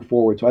to move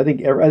forward. So I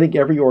think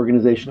every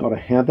organization ought to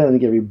have that. I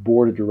think every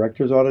board of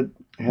directors ought to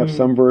have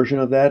some version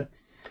of that,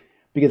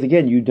 because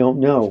again, you don't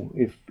know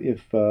if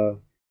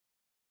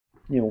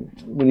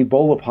when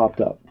Ebola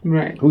popped up,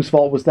 right? Whose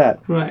fault was that?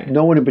 Right.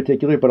 No one in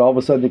particular, but all of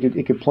a sudden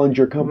it could plunge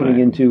your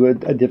company into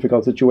a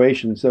difficult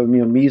situation. So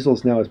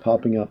measles now is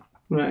popping up.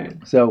 Right.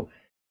 So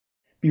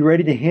be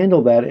ready to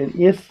handle that. And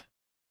if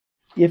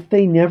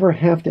they never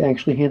have to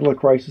actually handle a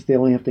crisis, they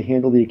only have to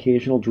handle the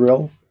occasional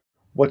drill,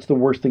 what's the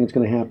worst thing that's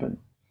going to happen?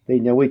 They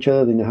know each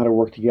other. They know how to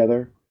work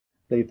together.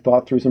 They've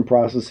thought through some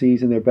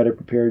processes, and they're better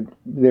prepared.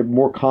 They're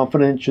more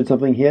confident should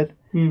something hit.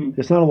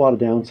 There's not a lot of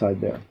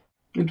downside there.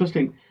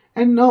 Interesting.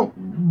 And now,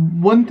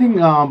 one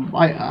thing I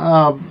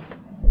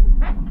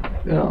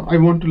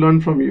want to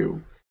learn from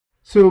you.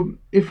 So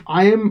if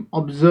I am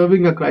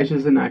observing a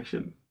crisis in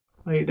action,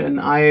 right, and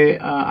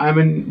I'm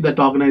in that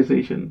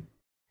organization,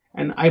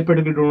 and I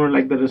particularly don't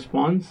like the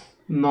response,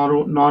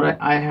 nor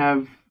I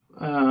have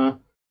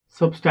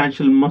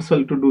substantial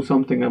muscle to do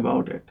something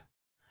about it.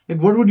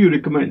 Like, what would you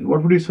recommend?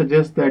 What would you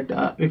suggest that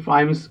if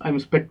I'm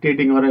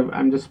spectating, or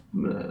I'm just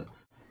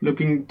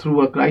looking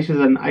through a crisis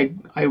and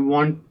I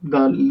want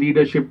the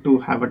leadership to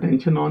have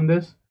attention on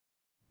this?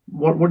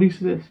 What do you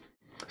suggest?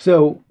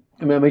 So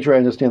I mean, I'll make sure I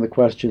understand the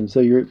question.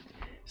 So you're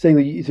saying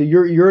that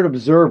you're an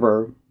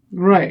observer,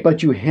 Right.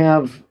 but you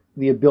have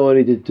the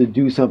ability to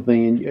do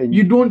something, and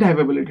you don't have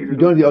ability to you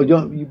do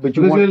it. but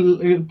you Because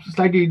want. you're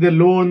slightly either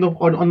low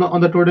on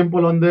the totem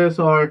pole on this,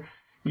 or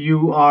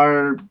you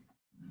are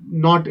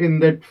not in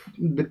the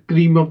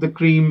cream of the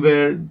cream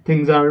where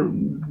things are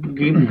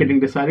getting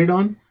decided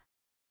on.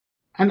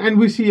 And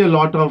we see a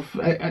lot of.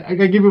 I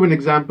give you an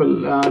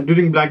example.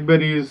 During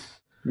BlackBerry's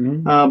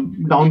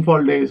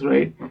downfall days,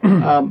 right?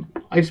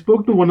 I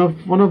spoke to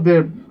one of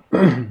their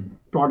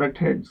product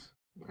heads,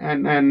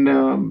 and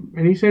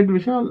he said,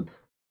 Vishal,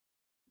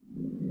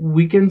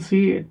 we can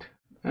see it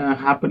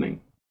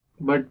happening,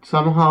 but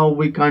somehow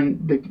we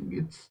can't.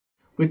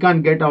 We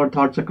can't get our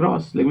thoughts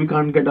across. Like we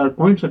can't get our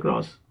points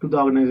across to the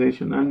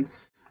organization, and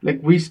like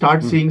we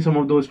start seeing some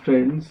of those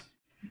trends,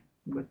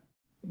 but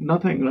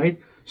nothing, right?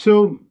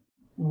 So,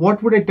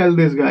 what would I tell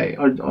this guy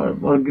or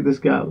this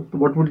gal?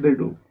 What would they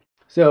do?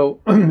 So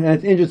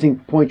that's an interesting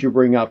point you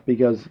bring up,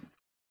 because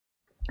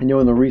I know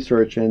in the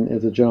research, and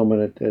as a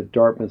gentleman at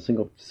Dartmouth,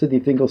 Sidney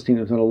Finkelstein,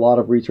 has done a lot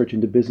of research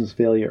into business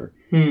failure.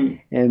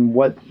 And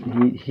what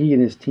he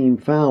and his team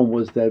found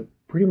was that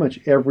pretty much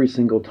every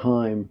single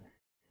time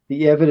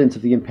the evidence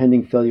of the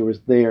impending failure was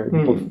there,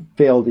 people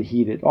failed to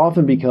heed it,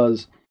 often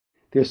because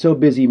they're so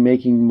busy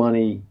making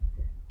money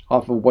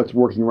off of what's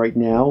working right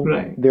now,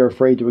 they're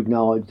afraid to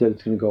acknowledge that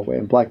it's going to go away.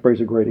 And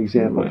BlackBerry's a great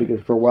example, because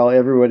for a while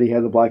everybody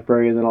had the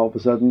BlackBerry, and then all of a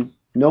sudden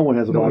no one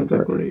has a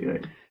BlackBerry.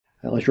 Right.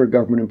 Unless you're a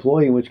government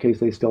employee, in which case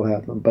they still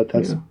have them. But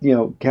that's,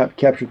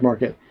 captured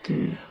market.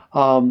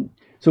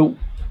 So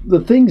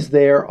the things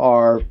there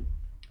are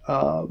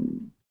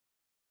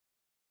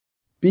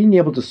being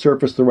able to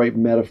surface the right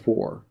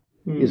metaphor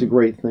is a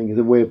great thing, is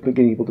a way of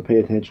getting people to pay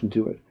attention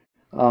to it.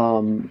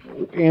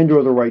 And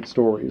or the right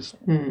stories.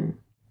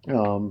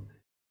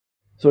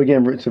 So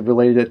again, it's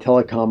related to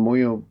telecom.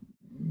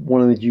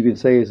 One of the things you can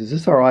say is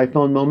this our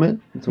iPhone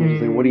moment? And someone will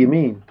say, what do you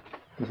mean?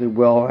 I say,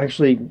 well,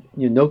 actually,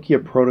 Nokia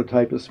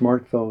prototyped a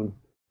smartphone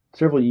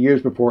several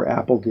years before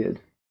Apple did,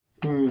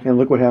 and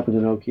look what happened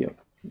to Nokia.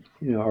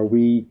 Are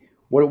we?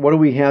 What do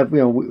we have?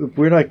 If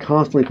we're not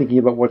constantly thinking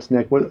about what's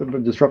next,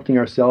 disrupting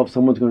ourselves,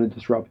 someone's going to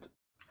disrupt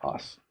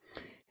us.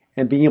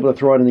 And being able to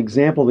throw out an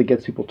example that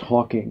gets people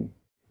talking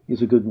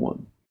is a good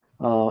one.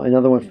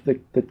 Another one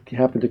that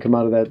happened to come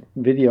out of that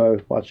video I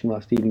was watching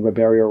last evening by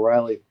Barry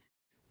O'Reilly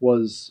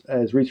was,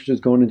 as researchers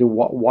going into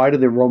why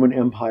did the Roman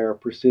Empire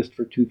persist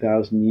for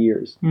 2,000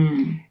 years?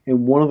 And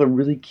one of the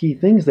really key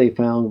things they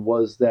found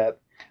was that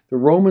the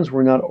Romans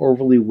were not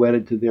overly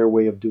wedded to their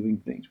way of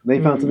doing things. When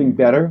they found something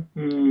better,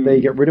 they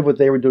get rid of what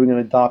they were doing and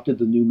adopted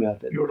the new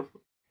method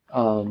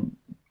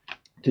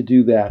to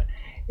do that.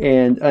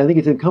 And I think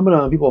it's incumbent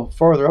on people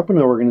farther up in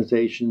the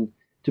organization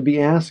to be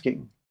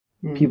asking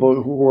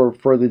people who are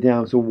further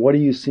down, so what are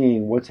you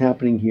seeing? What's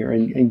happening here?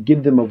 And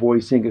give them a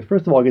voice in. Because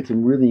first of all, it gets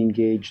them really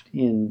engaged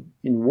in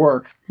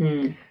work.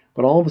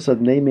 But all of a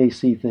sudden, they may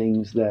see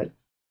things that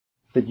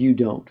you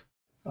don't.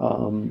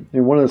 And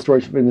one of the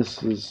stories, and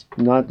this is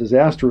not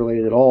disaster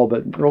related at all,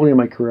 but early in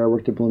my career, I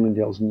worked at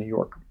Bloomingdale's in New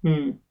York.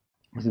 I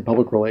was in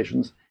public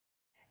relations.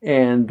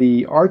 And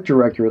the art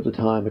director at the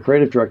time, the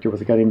creative director,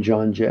 was a guy named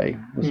John Jay.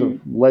 He was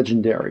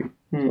legendary.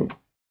 So,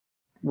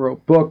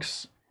 wrote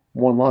books,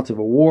 won lots of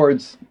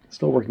awards,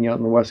 still working out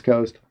in the West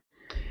Coast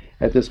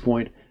at this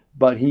point.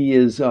 But he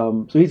is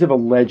so he's of a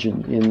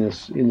legend in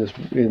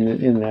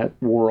that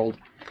world.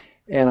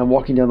 And I'm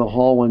walking down the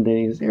hall one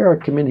day, and he says,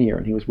 "Eric, come in here."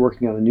 And he was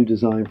working on a new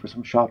design for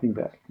some shopping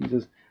bag. He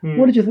says,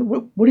 "What did you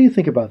what do you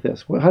think about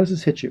this? How does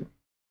this hit you?"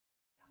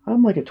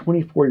 I'm like a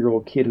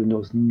 24-year-old kid who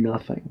knows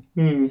nothing.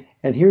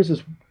 And here's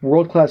this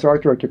world-class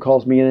art director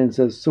calls me in and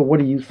says, "So what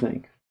do you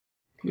think?"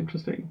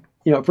 Interesting.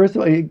 First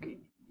of all,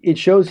 it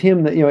shows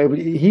him that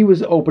he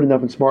was open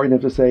enough and smart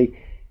enough to say,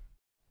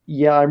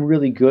 "Yeah, I'm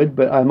really good,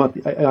 but I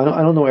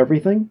don't know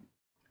everything.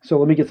 So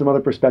let me get some other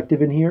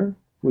perspective in here,"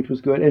 which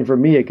was good. And for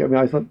me, I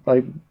thought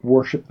I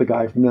worshipped the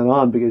guy from then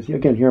on, because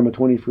again, here I'm a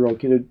 24-year-old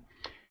kid who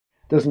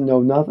doesn't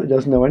know nothing,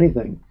 doesn't know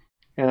anything,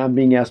 and I'm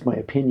being asked my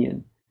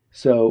opinion.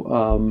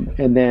 So,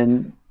 and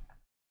then,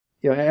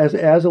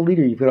 as a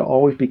leader, you've got to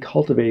always be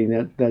cultivating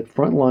that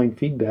frontline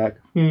feedback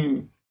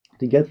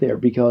to get there,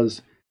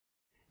 because,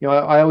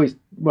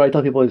 what I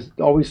tell people is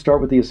always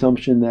start with the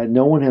assumption that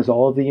no one has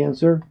all of the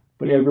answer,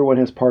 but everyone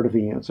has part of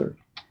the answer.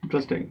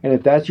 Interesting. And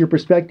if that's your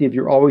perspective,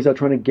 you're always out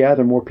trying to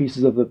gather more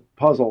pieces of the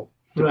puzzle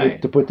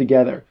to put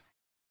together.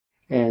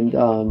 And,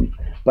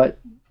 but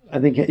I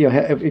think,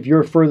 if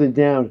you're further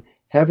down,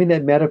 having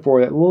that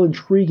metaphor, that little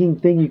intriguing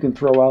thing you can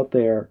throw out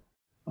there,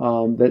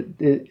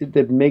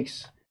 that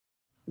makes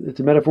it's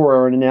a metaphor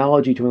or an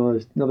analogy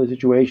to another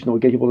situation that will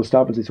get people to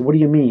stop and say, "So what do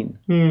you mean?"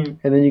 And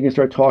then you can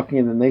start talking,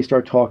 and then they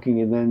start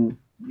talking, and then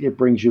it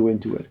brings you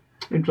into it.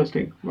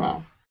 Interesting.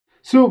 Wow.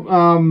 So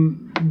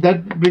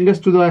that brings us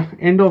to the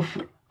end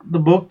of the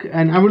book,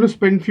 and I'm going to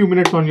spend a few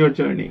minutes on your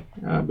journey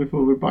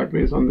before we part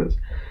ways on this.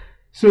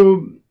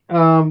 So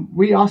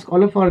we ask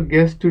all of our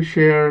guests to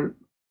share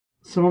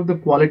some of the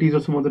qualities or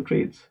some of the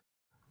traits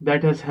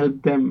that has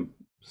helped them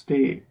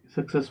stay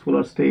successful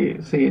or stay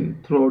sane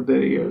throughout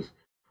their years.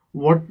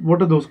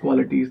 What are those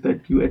qualities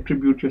that you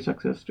attribute your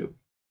success to?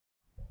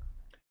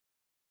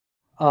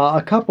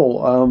 A couple.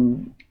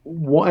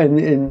 One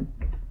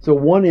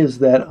is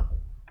that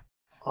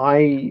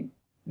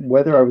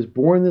whether I was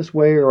born this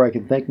way or I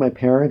can thank my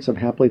parents, I'm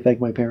happily thank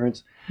my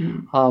parents.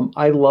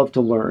 I love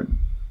to learn.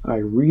 I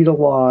read a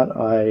lot.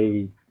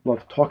 I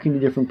love talking to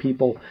different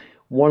people.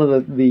 One of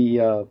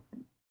the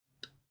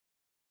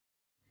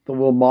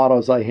little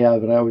mottos I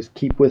have, and I always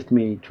keep with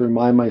me to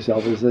remind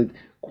myself, is that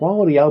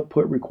quality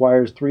output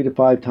requires 3 to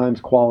 5 times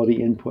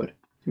quality input.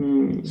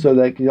 So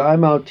that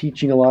I'm out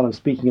teaching a lot, I'm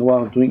speaking a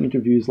lot, I'm doing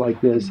interviews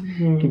like this.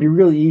 It can be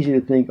really easy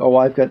to think, oh,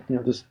 I've got,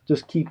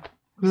 just keep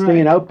stay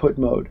in output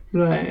mode.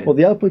 Right. Well,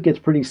 the output gets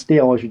pretty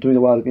stale as you're doing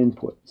a lot of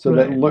input. So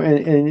that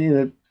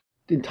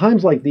in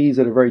times like these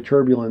that are very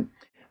turbulent,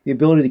 the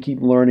ability to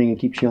keep learning and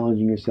keep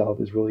challenging yourself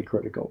is really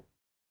critical.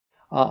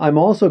 I'm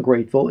also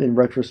grateful, in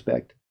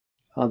retrospect,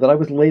 that I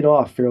was laid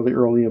off fairly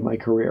early in my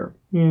career.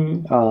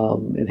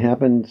 It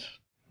happened.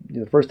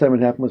 The first time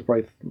it happened was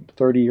probably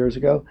 30 years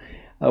ago.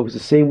 It was the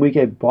same week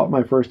I bought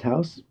my first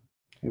house.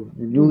 We were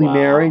newly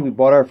married. We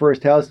bought our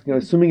first house,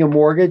 assuming a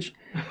mortgage,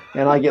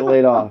 and I get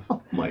laid off.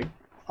 Oh my.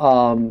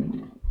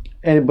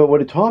 But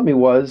what it taught me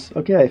was,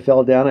 okay, I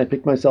fell down, I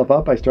picked myself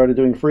up, I started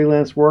doing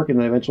freelance work, and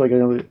then eventually I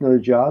got another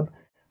job.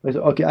 I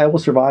said, okay, I will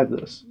survive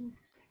this.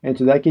 And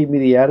so that gave me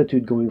the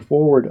attitude going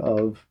forward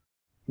of,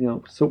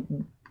 so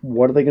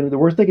what are they going to do? The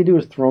worst they can do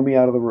is throw me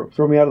out of the room,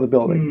 throw me out of the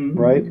building,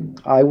 right?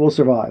 I will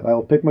survive. I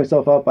will pick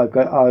myself up.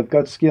 I've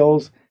got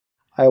skills.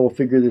 I will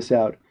figure this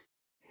out.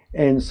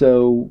 And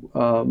so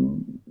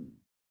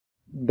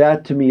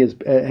that to me has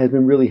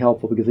been really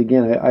helpful because,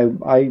 again,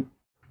 I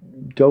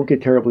don't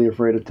get terribly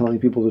afraid of telling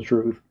people the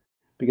truth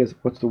because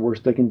what's the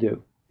worst they can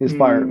do is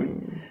fire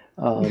me.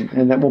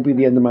 And that won't be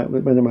the end of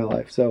my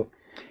life. So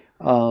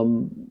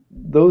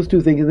those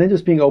two things, and then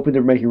just being open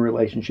to making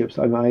relationships.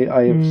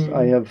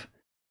 I have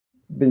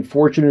been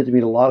fortunate to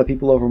meet a lot of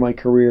people over my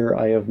career.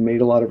 I have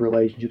made a lot of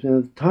relationships.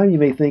 And at the time you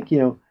may think,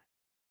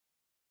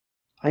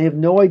 I have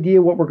no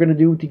idea what we're going to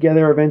do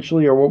together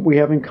eventually or what we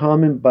have in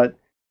common, but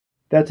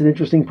that's an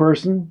interesting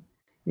person.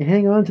 You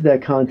hang on to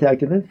that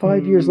contact, and then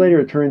 5 years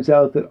later, it turns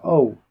out that,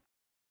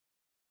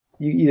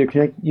 you either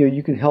connect,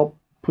 you can help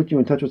put you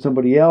in touch with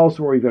somebody else,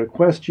 or you've got a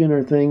question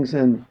or things,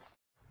 and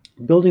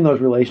building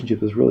those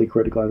relationships is really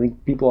critical. I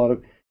think people ought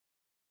to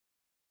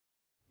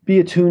be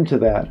attuned to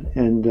that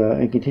and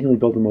continually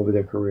build them over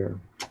their career.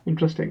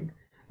 Interesting.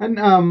 And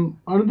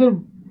another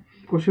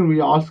question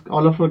we ask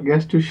all of our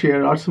guests to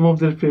share are some of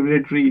their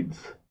favorite reads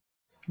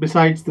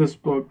besides this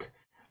book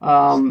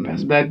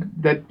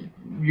that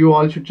you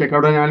all should check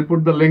out, and I'll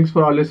put the links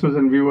for our listeners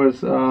and viewers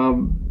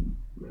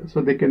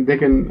so they can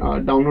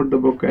download the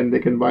book and they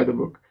can buy the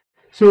book.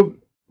 So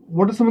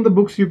what are some of the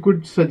books you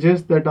could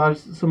suggest that are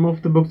some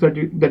of the books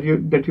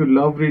that you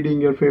love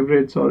reading, your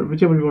favorites, or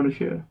whichever you want to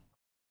share?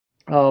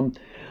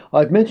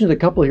 I've mentioned a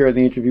couple here in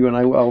the interview, and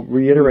I'll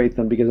reiterate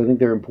them because I think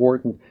they're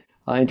important.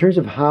 In terms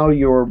of how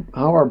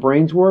our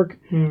brains work,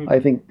 I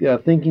think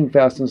Thinking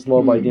Fast and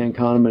Slow by Dan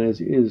Kahneman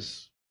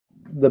is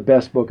the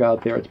best book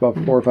out there. It's about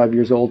 4 or 5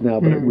 years old now,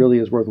 but it really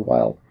is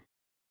worthwhile.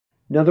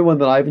 Another one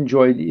that I've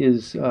enjoyed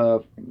is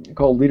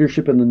called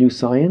Leadership in the New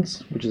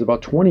Science, which is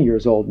about 20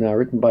 years old now,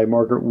 written by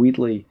Margaret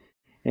Wheatley.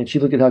 And she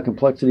looked at how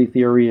complexity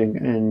theory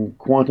and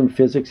quantum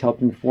physics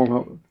helped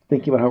inform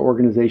thinking about how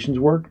organizations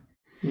work.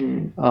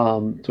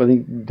 So I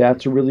think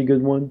that's a really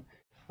good one.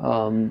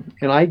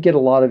 And I get a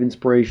lot of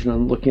inspiration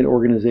on looking at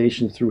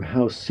organizations through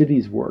how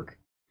cities work.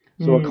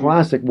 So a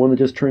classic one that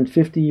just turned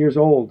 50 years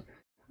old,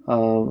 I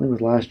think it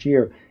was last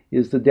year,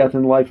 is The Death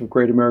and Life of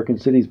Great American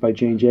Cities by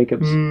Jane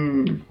Jacobs,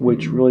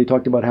 which really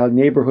talked about how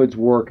neighborhoods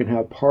work and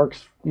how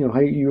parks, how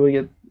you really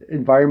get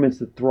environments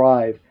that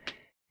thrive.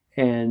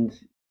 And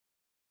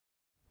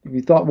if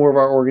you thought more of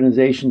our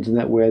organizations in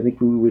that way, I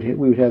think we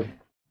would have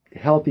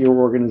healthier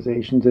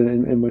organizations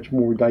and much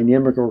more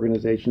dynamic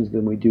organizations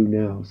than we do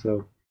now.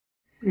 So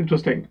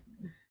interesting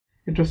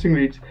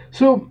reads.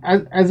 So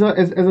as a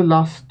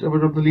last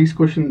but not the least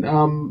question,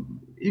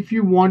 if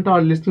you want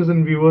our listeners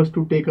and viewers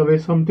to take away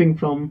something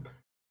from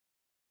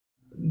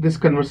this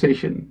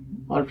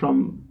conversation, or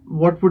from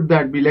what would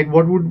that be? Like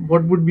what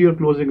would be your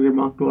closing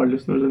remark to our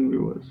listeners and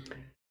viewers?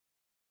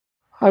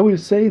 I would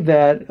say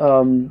that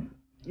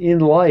in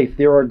life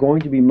there are going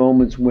to be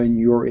moments when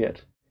you're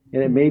it.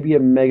 And it may be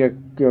a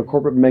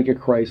corporate mega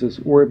crisis,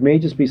 or it may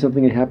just be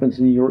something that happens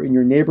in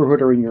your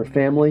neighborhood or in your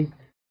family.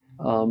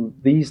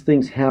 These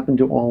things happen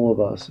to all of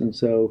us, and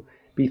so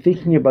be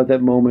thinking about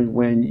that moment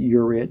when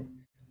you're it.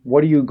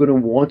 What are you going to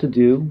want to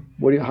do?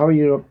 How are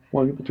you going to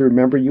want people to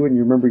remember you and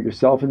you remember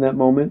yourself in that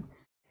moment?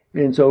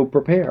 And so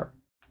prepare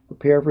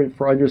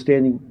for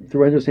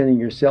understanding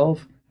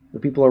yourself, the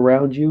people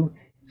around you,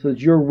 so that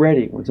you're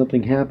ready when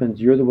something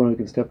happens. You're the one who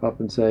can step up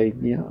and say,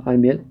 "Yeah,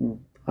 I'm it, and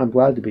I'm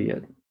glad to be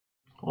it."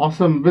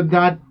 Awesome. With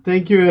that,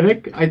 thank you,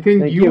 Eric. I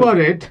think you are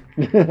it,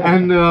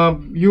 and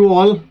you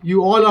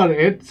all are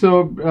it.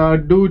 So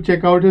do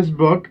check out his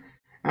book,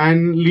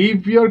 and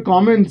leave your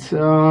comments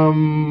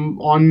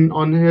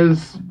on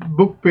his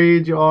book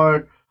page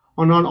or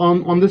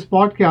on this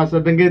podcast.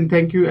 And again,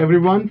 thank you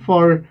everyone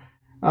for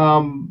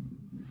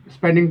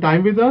spending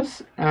time with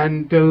us.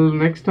 And till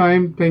next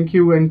time, thank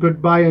you and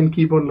goodbye, and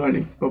keep on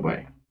learning.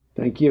 Bye-bye.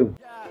 Thank you.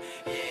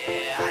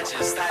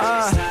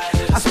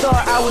 I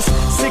thought I was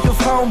sick of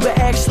home, but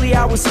actually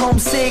I was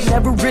homesick.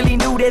 Never really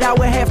knew that I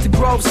would have to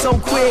grow up so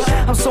quick.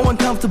 I'm so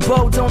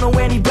uncomfortable, don't know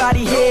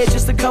anybody here.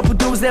 Just a couple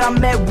dudes that I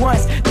met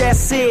once,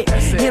 that's it.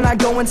 And I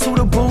go into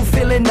the booth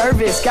feeling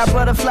nervous. Got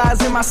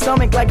butterflies in my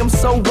stomach like I'm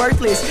so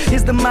worthless.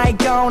 Is the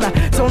mic on?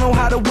 I don't know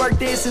how to work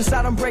this.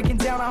 Inside I'm breaking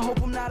down, I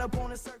hope I'm not up on the surface.